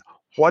question,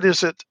 what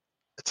is it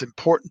that's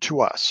important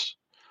to us,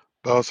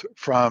 both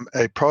from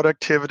a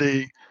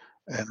productivity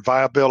and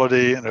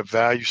viability and a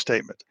value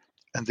statement?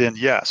 And then,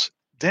 yes,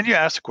 then you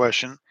ask the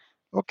question,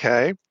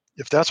 okay,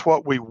 if that's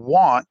what we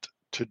want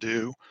to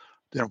do,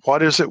 then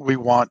what is it we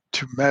want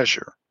to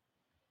measure?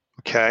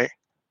 Okay,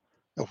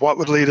 what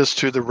would lead us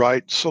to the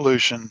right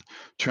solution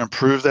to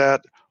improve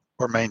that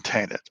or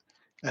maintain it?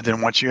 And then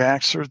once you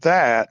answer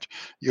that,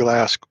 you'll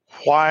ask,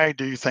 why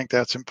do you think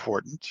that's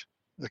important?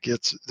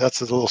 That's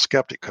the little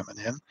skeptic coming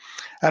in.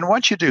 And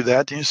once you do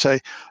that, then you say,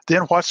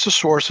 then what's the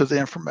source of the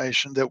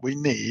information that we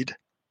need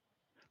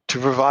to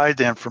provide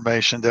the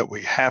information that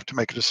we have to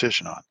make a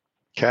decision on?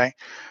 Okay.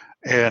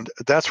 And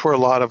that's where a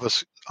lot of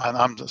us, and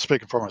I'm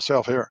speaking for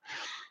myself here,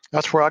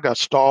 that's where I got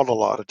stalled a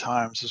lot of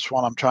times, is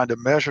when I'm trying to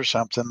measure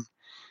something.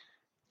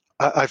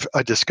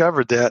 I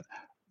discovered that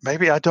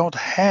maybe I don't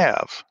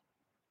have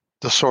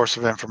the source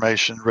of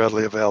information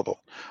readily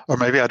available, or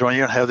maybe I don't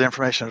even have the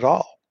information at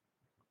all.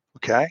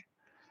 Okay.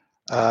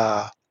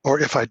 Or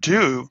if I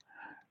do,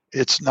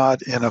 it's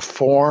not in a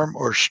form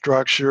or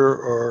structure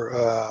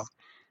or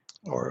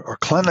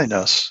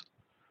cleanliness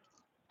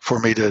for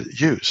me to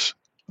use.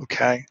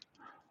 Okay.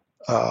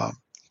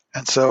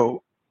 And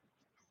so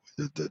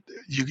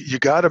you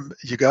got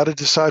to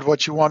decide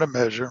what you want to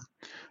measure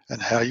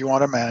and how you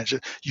want to manage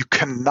it. You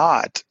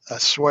cannot, I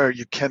swear,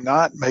 you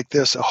cannot make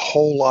this a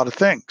whole lot of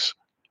things.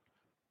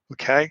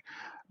 Okay?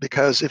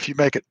 Because if you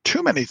make it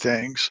too many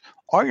things,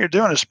 all you're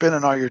doing is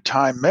spending all your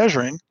time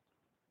measuring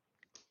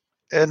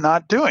and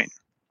not doing.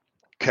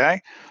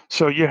 Okay?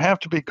 So you have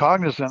to be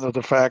cognizant of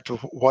the fact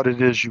of what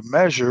it is you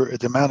measure,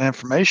 the amount of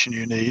information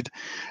you need,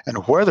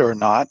 and whether or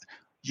not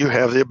you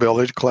have the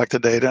ability to collect the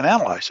data and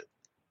analyze it.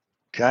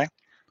 Okay?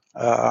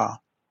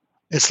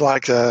 It's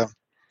like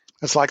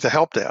the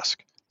help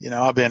desk.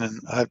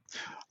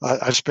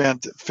 I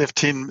spent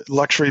 15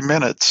 luxury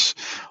minutes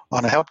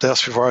on a help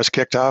desk before I was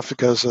kicked off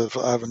because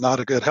I'm not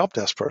a good help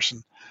desk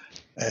person.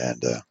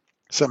 And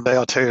someday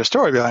I'll tell you a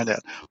story behind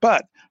that.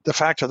 But the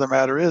fact of the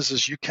matter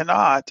is you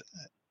cannot.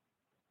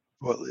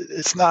 Well,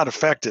 it's not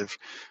effective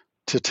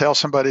to tell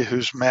somebody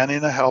who's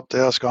manning a help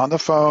desk on the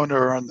phone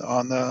or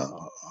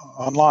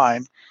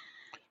online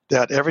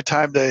that every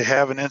time they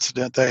have an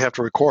incident, they have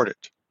to record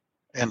it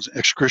in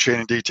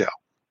excruciating detail.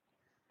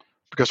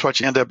 Because what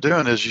you end up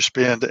doing is you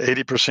spend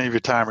 80% of your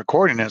time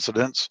recording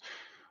incidents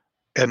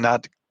and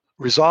not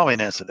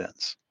resolving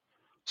incidents.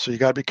 So you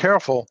got to be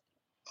careful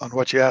on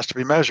what you ask to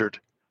be measured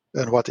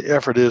and what the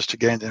effort is to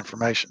gain the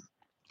information.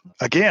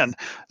 Again,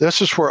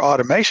 this is where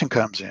automation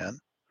comes in.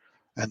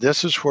 And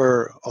this is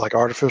where like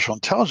artificial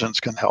intelligence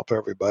can help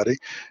everybody,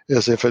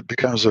 is if it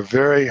becomes a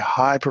very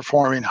high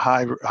performing,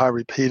 high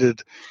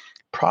repeated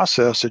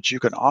process that you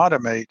can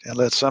automate and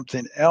let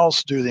something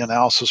else do the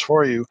analysis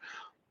for you.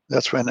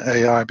 That's when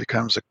AI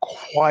becomes a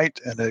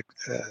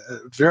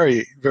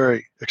very,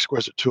 very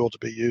exquisite tool to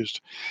be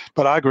used.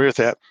 But I agree with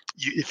that.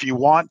 If you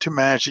want to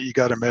manage it, you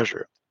got to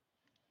measure it.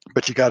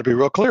 But you got to be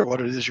real clear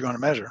what it is you're going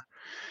to measure.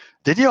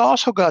 Then you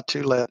also got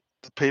to let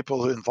the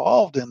people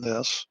involved in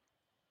this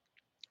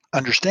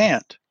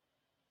understand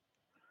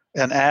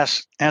and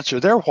answer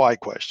their why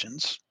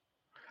questions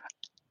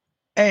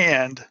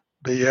and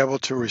be able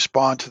to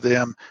respond to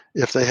them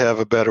if they have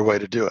a better way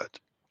to do it.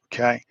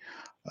 Okay.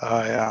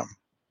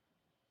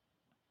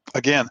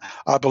 Again,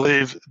 I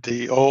believe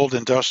the old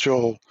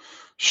industrial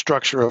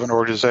structure of an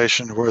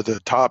organization where the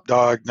top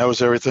dog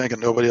knows everything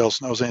and nobody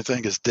else knows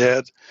anything is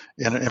dead.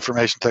 In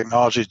information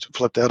technology, to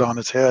flip that on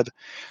its head.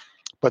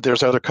 But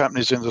there's other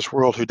companies in this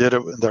world who did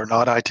it, and they're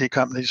not IT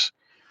companies,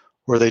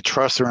 where they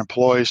trust their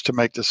employees to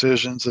make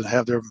decisions and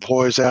have their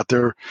employees out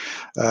there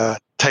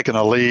taking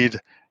a lead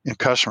in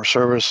customer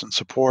service and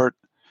support,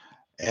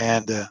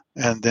 and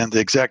then the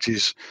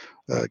executives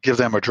give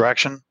them a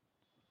direction,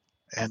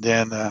 and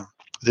then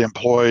the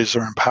employees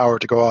are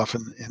empowered to go off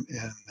and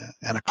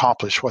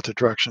accomplish what the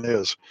direction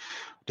is.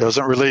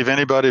 Doesn't relieve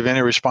anybody of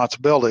any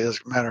responsibility. As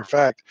a matter of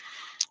fact,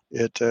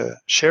 it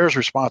shares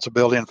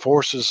responsibility and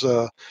forces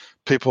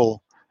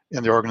people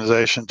in the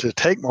organization to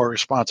take more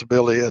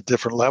responsibility at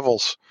different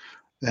levels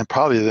than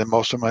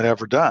most of them had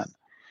ever done.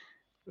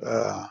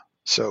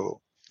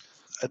 So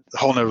a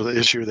whole nother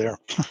issue there.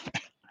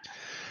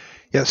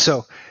 Yeah,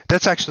 so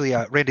that's actually,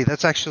 Randy,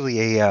 that's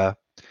actually a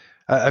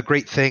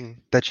great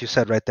thing that you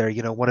said right there.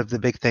 One of the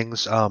big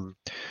things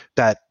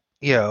that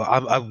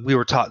we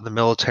were taught in the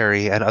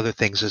military and other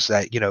things is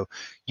that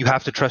you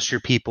have to trust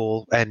your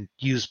people and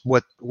use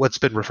what's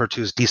been referred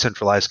to as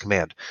decentralized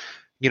command.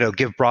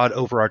 Give broad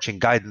overarching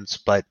guidance,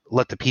 but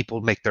let the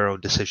people make their own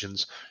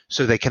decisions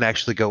so they can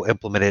actually go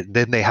implement it. And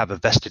then they have a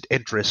vested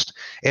interest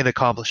in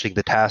accomplishing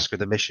the task or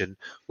the mission,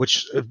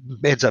 which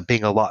ends up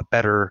being a lot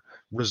better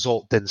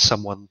result than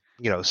someone,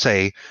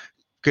 say,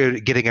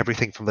 getting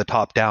everything from the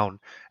top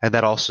down. And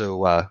that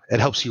also, it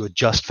helps you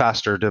adjust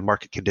faster to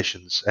market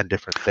conditions and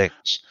different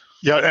things.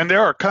 Yeah, and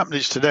there are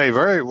companies today,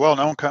 very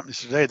well-known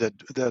companies today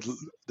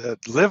that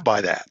live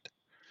by that.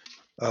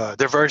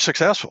 They're very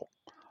successful.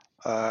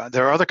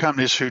 There are other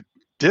companies who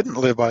didn't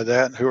live by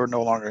that and who are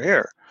no longer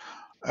here.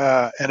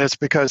 And it's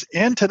because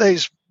in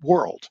today's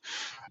world,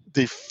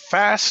 the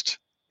fast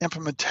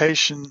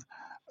implementation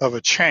of a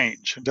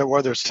change,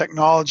 whether it's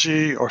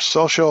technology or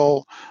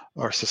social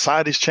or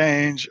society's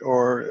change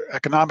or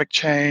economic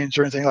change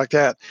or anything like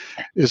that,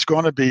 is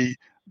going to be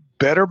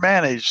better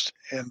managed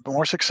and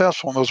more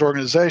successful in those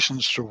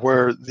organizations to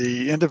where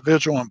the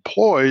individual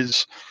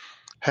employees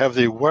have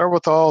the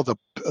wherewithal,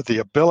 the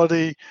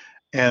ability,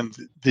 and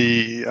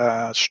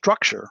the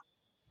structure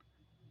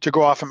to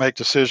go off and make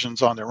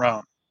decisions on their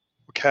own,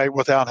 okay,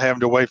 without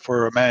having to wait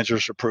for a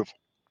manager's approval,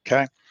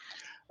 okay?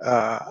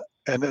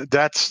 And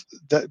that's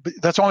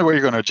the only way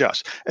you're going to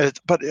adjust.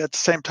 But at the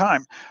same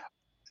time,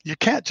 you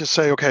can't just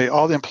say, okay,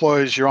 all the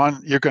employees you're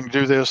going to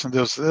do this and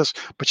this,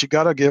 but you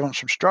got to give them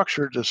some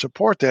structure to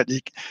support that.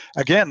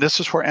 Again, this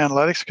is where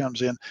analytics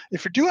comes in.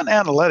 If you're doing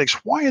analytics,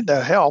 why in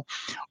the hell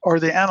are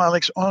the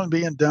analytics only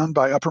being done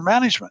by upper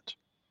management,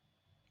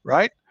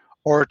 right?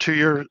 Or to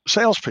your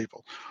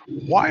salespeople?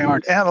 Why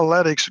aren't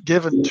analytics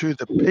given to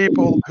the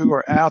people who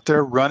are out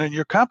there running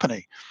your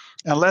company,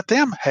 and let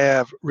them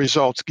have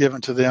results given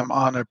to them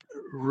on a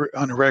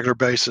regular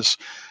basis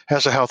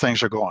as to how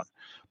things are going?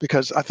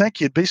 Because I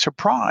think you'd be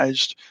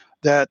surprised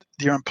that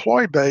your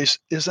employee base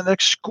is an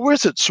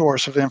exquisite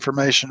source of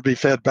information to be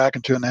fed back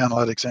into an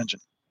analytics engine.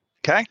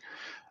 Okay?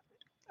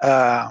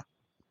 And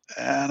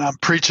I'm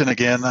preaching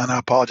again, and I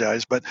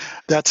apologize, but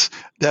that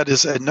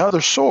is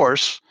another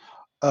source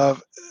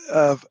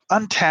of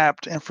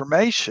untapped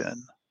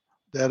information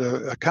that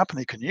a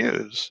company can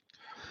use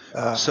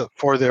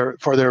for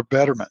their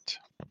betterment.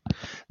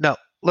 Now,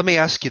 let me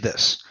ask you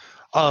this.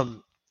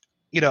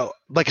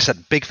 Like I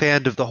said, big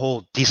fan of the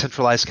whole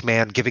decentralized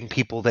command, giving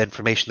people the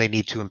information they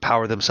need to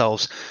empower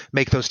themselves,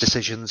 make those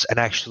decisions, and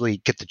actually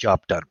get the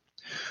job done.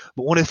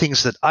 But one of the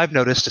things that I've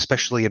noticed,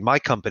 especially in my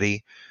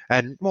company,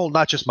 and well,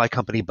 not just my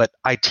company, but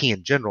IT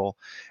in general,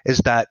 is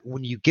that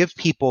when you give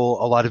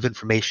people a lot of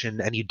information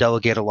and you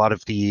delegate a lot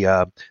of the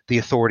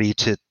authority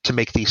to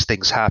make these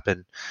things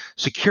happen,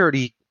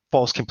 security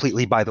falls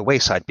completely by the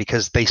wayside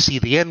because they see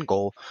the end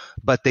goal,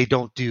 but they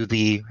don't do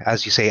the,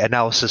 as you say,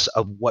 analysis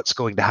of what's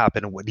going to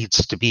happen and what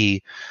needs to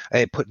be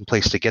put in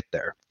place to get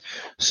there.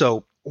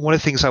 So one of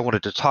the things I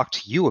wanted to talk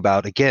to you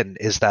about again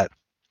is that,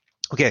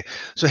 okay,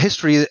 so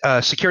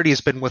security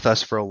has been with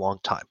us for a long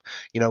time.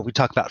 We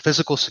talk about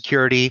physical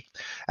security,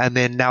 and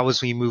then now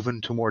as we move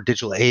into more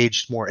digital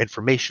age, more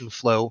information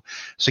flow,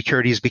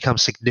 security has become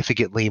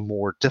significantly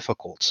more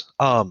difficult.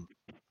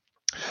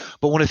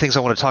 But one of the things I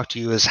want to talk to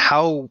you is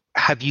how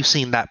have you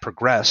seen that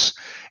progress,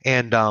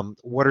 and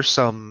what are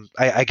some,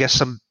 I guess,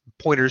 some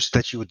pointers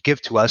that you would give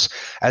to us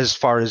as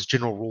far as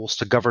general rules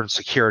to govern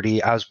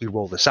security as we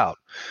roll this out?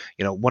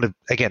 One of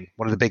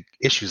the big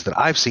issues that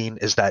I've seen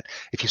is that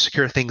if you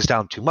secure things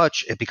down too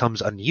much, it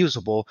becomes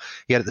unusable.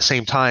 Yet at the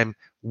same time,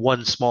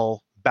 one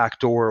small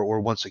backdoor or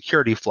one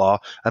security flaw,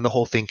 and the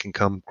whole thing can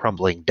come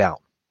crumbling down.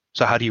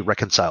 So how do you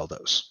reconcile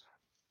those?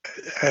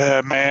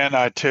 Man,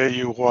 I tell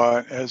you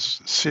what,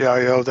 as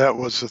CIO, that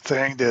was the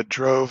thing that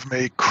drove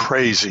me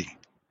crazy,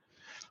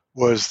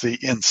 was the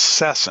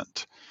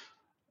incessant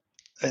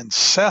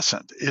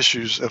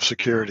issues of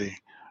security.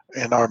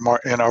 in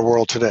our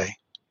world today.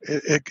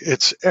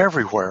 It's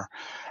everywhere.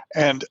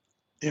 And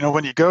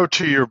when you go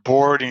to your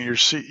board and your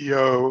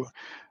CEO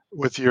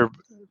with your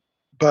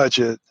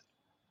budget,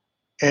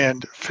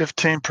 and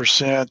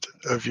 15%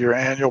 of your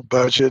annual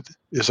budget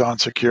is on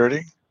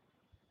security,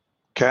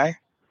 okay?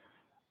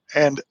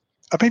 And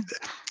I mean,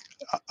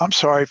 I'm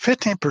sorry,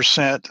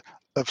 15%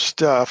 of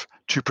stuff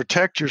to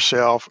protect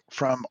yourself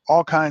from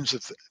all kinds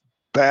of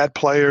bad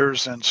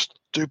players and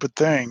stupid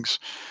things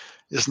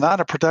is not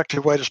a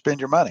productive way to spend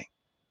your money,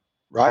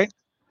 right?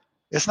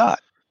 It's not.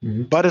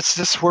 Mm-hmm. But it's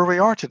just where we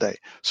are today.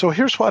 So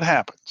here's what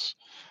happens.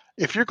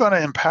 If you're going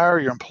to empower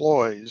your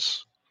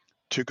employees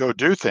to go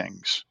do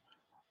things,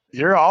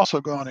 you're also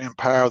going to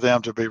empower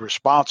them to be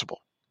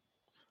responsible,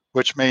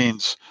 which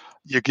means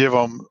you give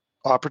them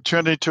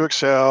opportunity to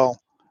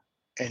excel,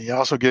 and you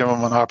also give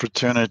them an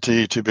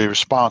opportunity to be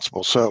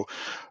responsible. So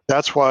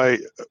that's why,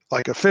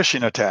 like a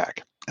phishing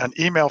attack, an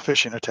email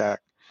phishing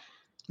attack,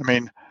 I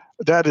mean,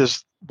 that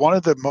is one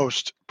of the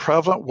most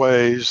prevalent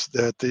ways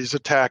that these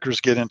attackers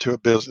get into a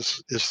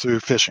business is through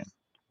phishing,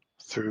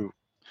 through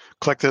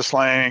click this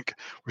link,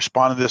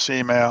 respond to this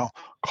email,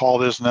 call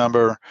this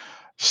number,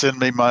 send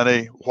me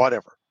money,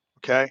 whatever.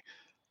 Okay.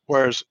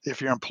 Whereas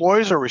if your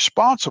employees are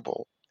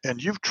responsible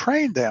and you've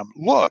trained them,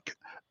 look,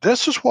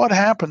 this is what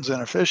happens in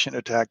a phishing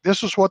attack.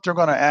 This is what they're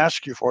going to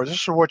ask you for. This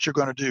is what you're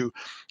going to do.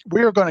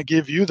 We are going to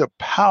give you the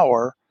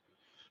power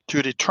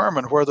to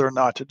determine whether or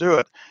not to do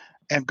it.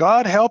 And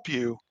God help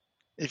you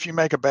if you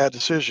make a bad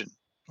decision.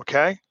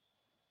 Okay.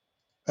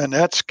 And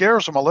that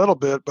scares them a little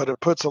bit, but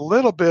it puts a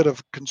little bit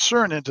of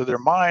concern into their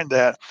mind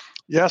that,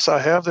 yes, I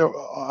have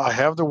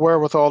the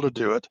wherewithal to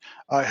do it.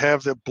 I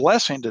have the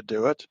blessing to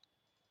do it.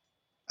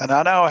 And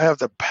I now have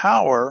the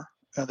power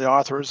and the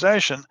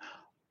authorization.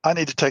 I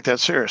need to take that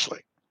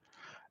seriously.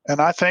 And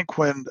I think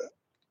when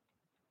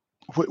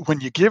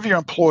you give your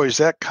employees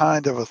that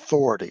kind of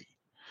authority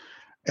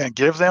and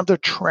give them the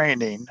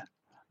training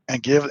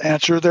and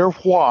answer their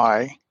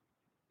why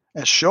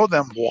and show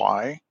them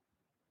why,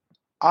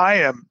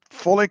 I am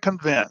fully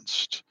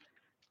convinced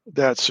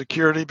that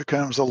security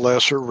becomes a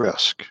lesser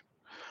risk.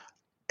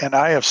 And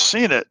I have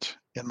seen it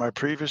in my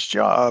previous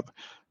job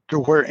to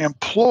where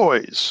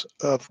employees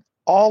of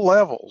all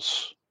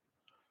levels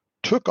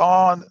took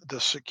on the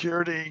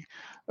security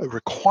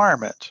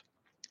requirement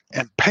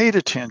and paid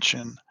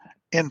attention,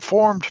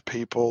 informed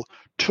people,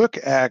 took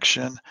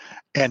action,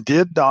 and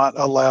did not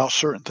allow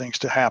certain things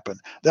to happen.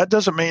 That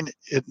doesn't mean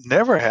it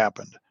never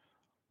happened,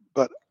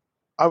 but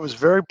I was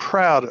very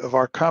proud of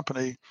our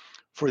company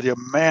for the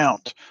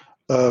amount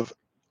of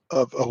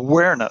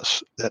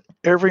awareness that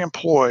every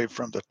employee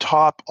from the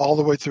top all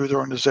the way through the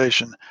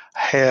organization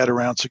had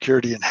around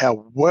security and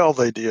how well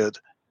they did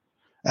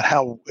and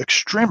how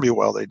extremely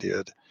well they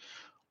did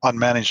on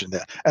managing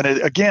that. And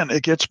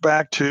it gets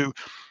back to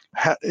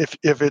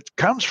if it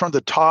comes from the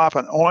top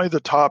and only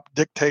the top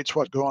dictates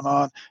what's going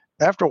on,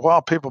 after a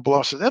while people blow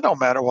and say, it don't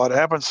matter what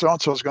happens,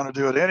 so-and-so is going to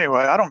do it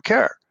anyway. I don't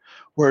care.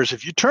 Whereas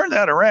if you turn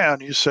that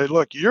around, you say,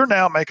 look, you're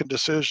now making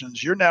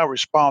decisions. You're now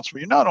responsible.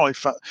 You're not only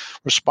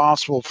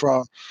responsible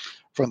from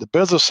the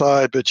business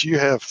side, but you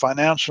have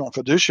financial and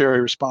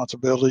fiduciary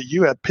responsibility.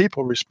 You have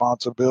people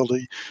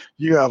responsibility.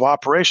 You have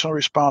operational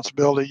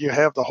responsibility. You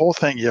have the whole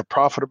thing. You have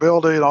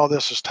profitability, and all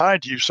this is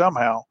tied to you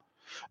somehow,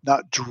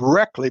 not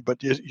directly,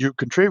 but you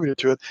contributed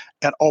to it.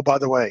 And oh, by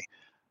the way,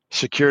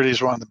 security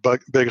is one of the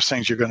biggest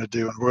things you're going to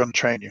do, and we're going to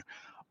train you.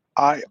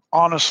 I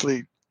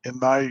honestly, in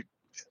my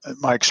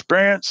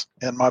experience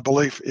and my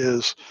belief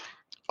is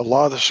a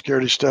lot of the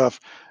security stuff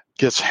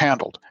gets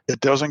handled. It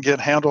doesn't get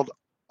handled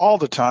all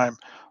the time,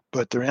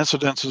 but their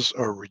incidences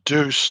are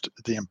reduced.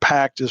 The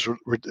impact is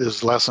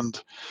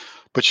lessened,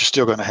 but you're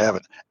still going to have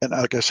it. And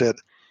like I said,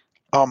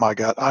 oh my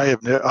God, I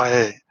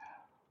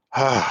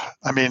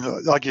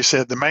mean, like you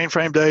said, the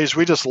mainframe days,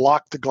 we just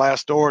locked the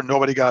glass door and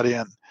nobody got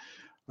in.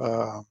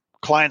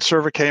 Client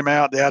server came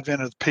out, the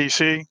advent of the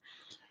PC.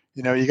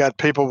 You got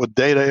people with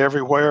data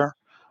everywhere.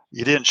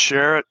 You didn't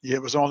share it.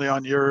 It was only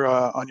on your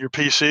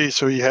PC,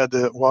 so you had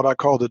what I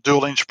call the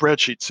dueling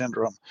spreadsheet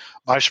syndrome.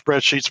 My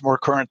spreadsheet's more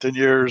current than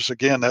yours.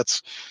 Again,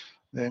 that's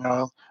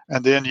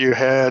And then you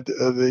had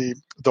the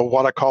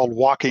what I called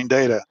walking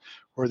data,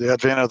 where the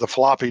advent of the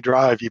floppy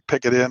drive, you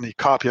pick it in, you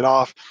copy it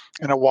off,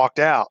 and it walked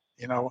out.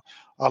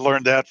 I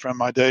learned that from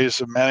my days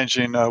of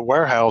managing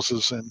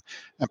warehouses and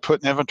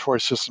putting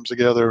inventory systems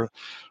together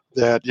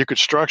that you could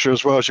structure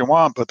as well as you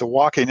want, but the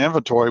walking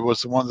inventory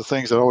was one of the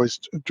things that always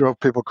drove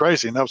people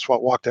crazy, and that's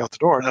what walked out the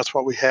door, and that's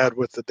what we had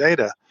with the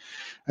data.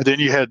 And then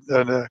you had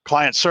a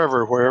client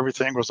server where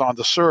everything was on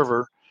the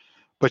server,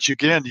 but you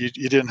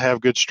didn't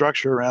have good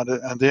structure around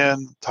it, and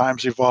then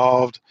times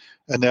evolved,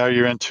 and now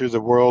you're into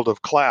the world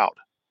of cloud,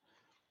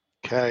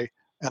 okay?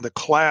 And the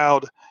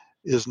cloud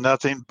is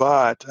nothing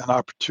but an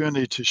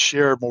opportunity to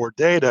share more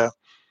data.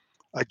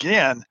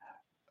 Again,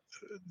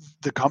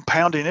 the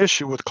compounding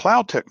issue with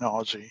cloud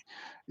technology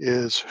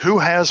is who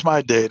has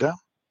my data?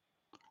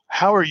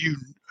 How do you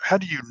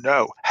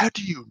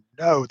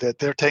know that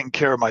they're taking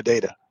care of my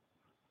data?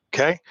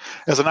 Okay.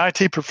 As an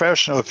IT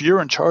professional, if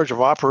you're in charge of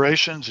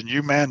operations and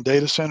you man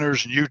data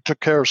centers and you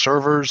took care of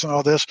servers and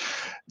all this,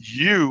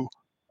 you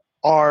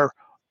are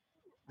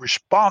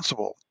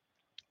responsible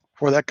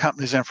for that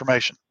company's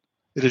information.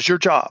 It is your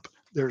job.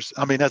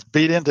 That's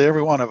beat into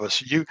every one of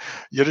us. It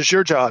is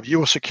your job. You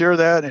will secure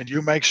that and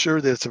you make sure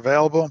that it's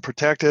available and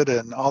protected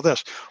and all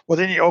this. Well,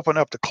 then you open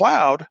up the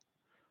cloud.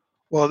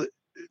 Well,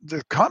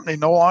 the company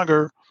no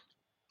longer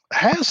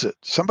has it.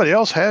 Somebody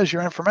else has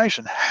your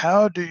information.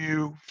 How do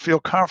you feel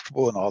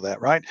comfortable in all that,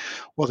 right?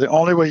 Well, the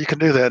only way you can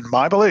do that, in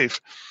my belief,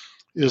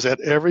 is that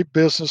every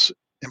business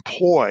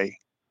employee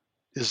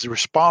is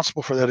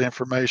responsible for that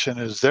information.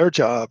 It is their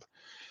job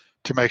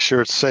to make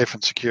sure it's safe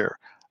and secure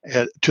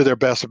to their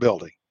best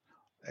ability.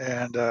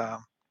 And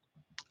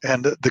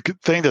the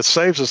thing that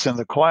saves us in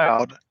the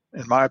cloud,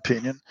 in my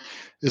opinion,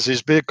 is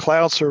these big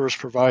cloud service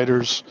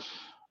providers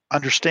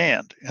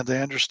understand, and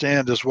they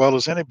understand as well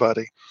as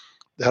anybody,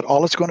 that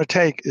all it's going to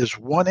take is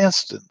one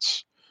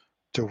instance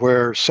to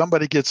where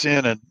somebody gets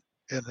in and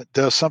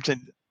does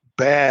something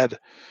bad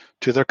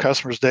to their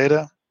customers'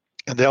 data,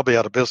 and they'll be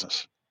out of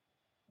business,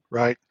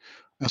 right?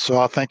 And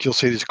so I think you'll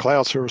see these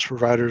cloud service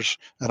providers,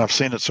 and I've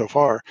seen it so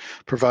far,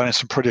 providing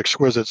some pretty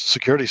exquisite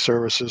security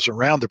services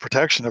around the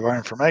protection of our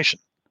information.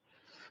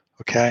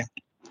 Okay?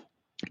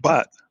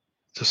 But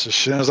just as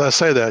soon as I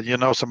say that,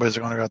 somebody's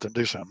going to go out there and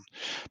do something.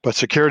 But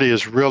security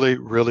is really,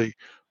 really,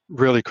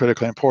 really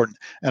critically important.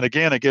 And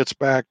again, it gets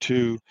back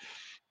to,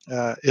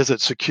 is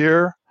it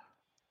secure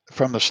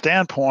from the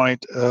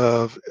standpoint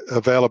of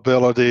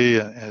availability,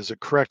 and is it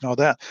correct and all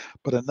that?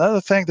 But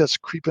another thing that's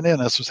creeping in,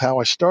 this is how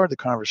I started the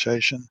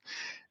conversation,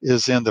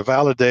 is in the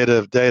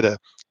validative data.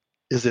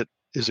 Is it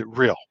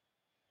real?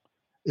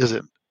 Is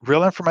it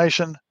real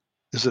information?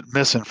 Is it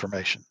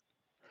misinformation?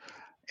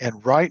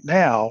 And right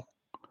now,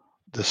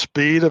 the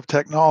speed of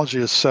technology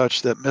is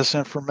such that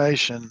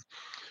misinformation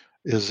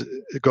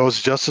it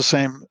goes just the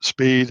same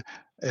speed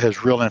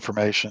as real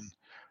information.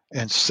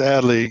 And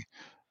sadly,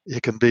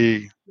 it can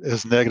be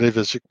as negative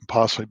as it can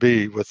possibly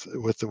be with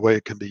the way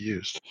it can be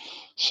used.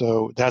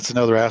 So that's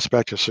another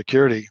aspect of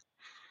security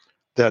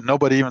that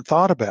nobody even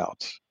thought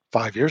about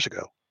 5 years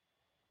ago.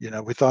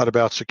 We thought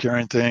about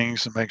securing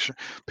things and make sure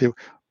people,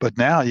 but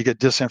now you get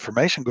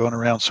disinformation going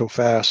around so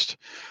fast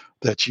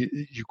that you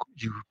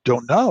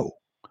don't know.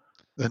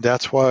 And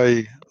that's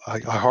why I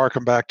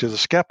harken back to the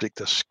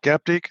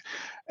skeptic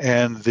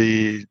and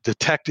the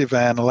detective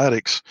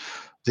analytics.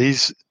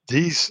 These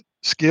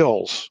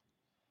skills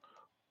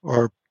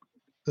are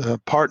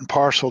part and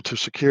parcel to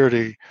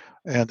security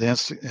and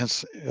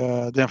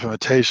the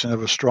implementation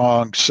of a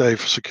strong,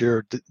 safe,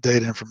 secure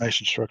data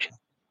information structure.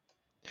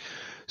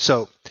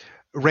 So,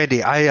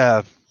 Randy,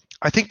 I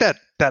think that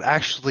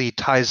actually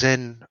ties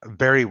in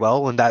very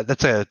well, and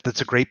that's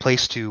a great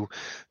place to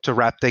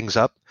wrap things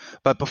up.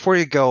 But before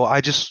you go, I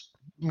just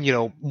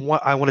I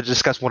want to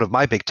discuss one of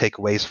my big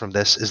takeaways from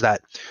this is that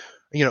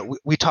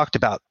we talked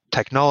about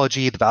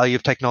technology, the value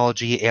of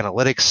technology,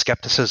 analytics,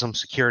 skepticism,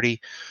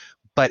 security,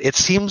 but it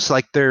seems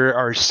like there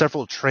are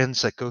several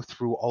trends that go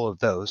through all of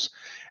those,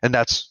 and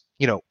that's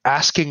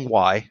asking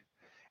why,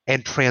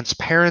 and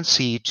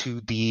transparency to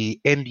the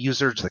end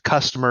user, to the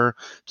customer,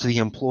 to the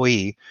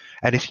employee.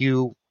 And if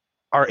you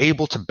are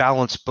able to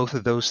balance both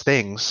of those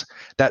things,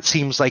 that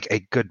seems like a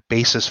good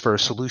basis for a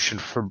solution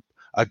for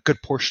a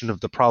good portion of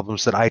the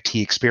problems that IT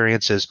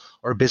experiences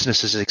or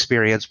businesses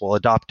experience while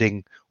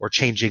adopting or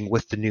changing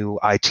with the new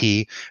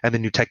IT and the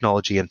new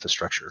technology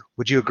infrastructure.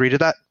 Would you agree to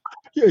that?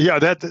 Yeah,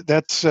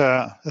 that's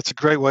a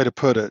great way to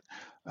put it.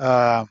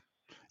 And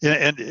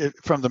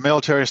from the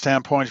military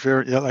standpoint,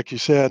 like you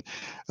said,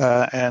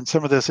 and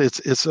some of this,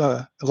 it's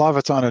a lot of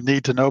it's on a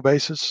need to know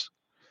basis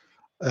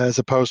as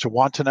opposed to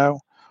want to know.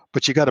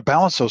 But you got to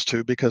balance those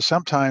two, because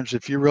sometimes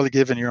if you're really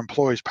giving your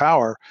employees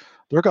power,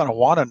 they're going to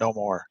want to know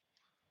more.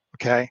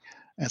 Okay,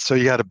 and so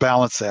you got to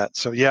balance that.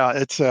 So yeah,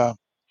 I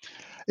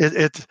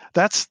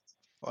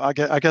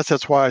guess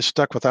that's why I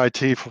stuck with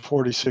IT for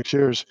 46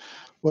 years,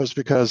 was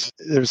because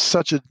there's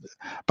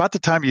about the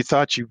time you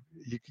thought you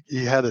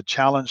had a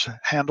challenge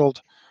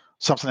handled,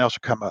 something else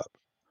would come up.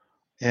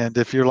 And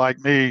if you're like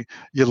me,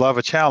 you love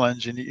a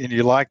challenge and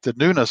you like the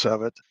newness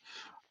of it.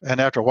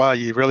 And after a while,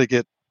 you really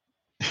get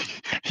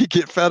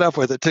fed up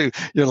with it too.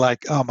 You're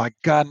like, oh my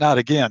God, not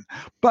again.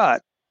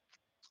 But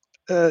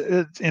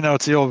it's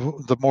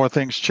the more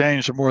things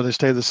change, the more they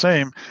stay the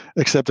same,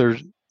 except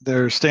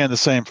they're staying the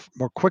same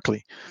more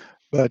quickly.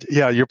 But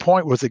yeah, your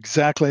point was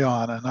exactly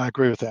on, and I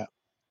agree with that.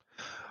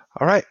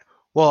 All right.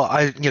 Well,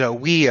 I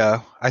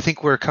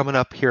think we're coming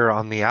up here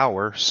on the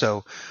hour,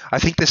 so I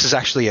think this is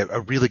actually a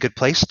really good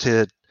place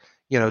to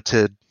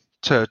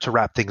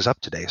wrap things up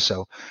today.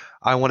 So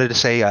I wanted to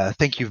say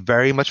thank you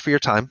very much for your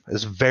time. It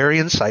was very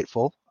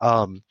insightful,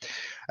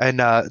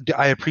 and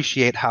I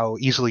appreciate how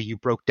easily you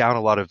broke down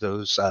a lot of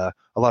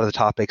the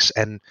topics.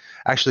 And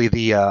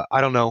actually,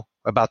 I don't know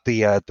about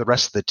the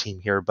rest of the team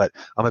here, but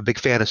I'm a big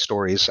fan of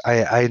stories.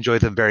 I enjoy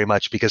them very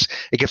much because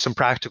it gives some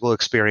practical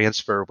experience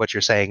for what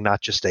you're saying,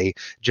 not just a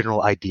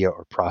general idea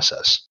or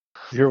process.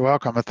 You're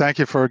welcome. And thank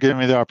you for giving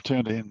me the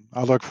opportunity. And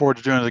I look forward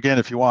to doing it again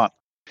if you want.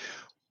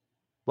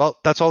 Well,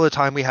 that's all the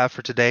time we have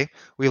for today.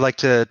 We'd like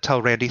to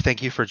tell Randy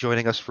thank you for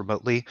joining us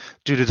remotely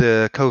due to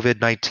the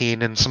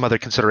COVID-19 and some other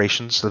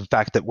considerations, the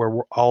fact that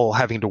we're all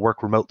having to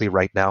work remotely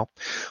right now.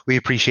 We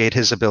appreciate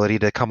his ability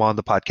to come on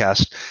the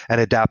podcast and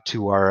adapt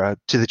to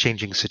the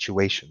changing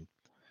situation.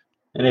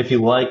 And if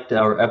you liked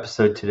our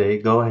episode today,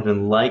 go ahead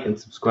and like and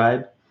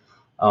subscribe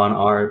on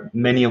our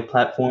many of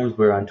platforms.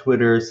 We're on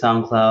Twitter,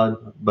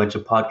 SoundCloud, a bunch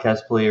of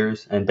podcast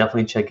players, and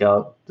definitely check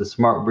out the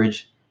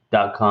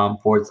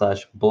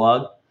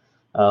smartbridge.com/blog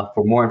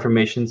for more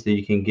information so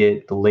you can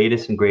get the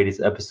latest and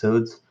greatest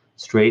episodes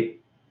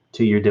straight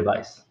to your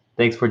device.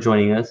 Thanks for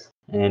joining us.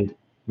 And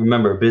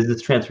remember,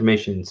 business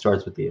transformation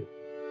starts with you.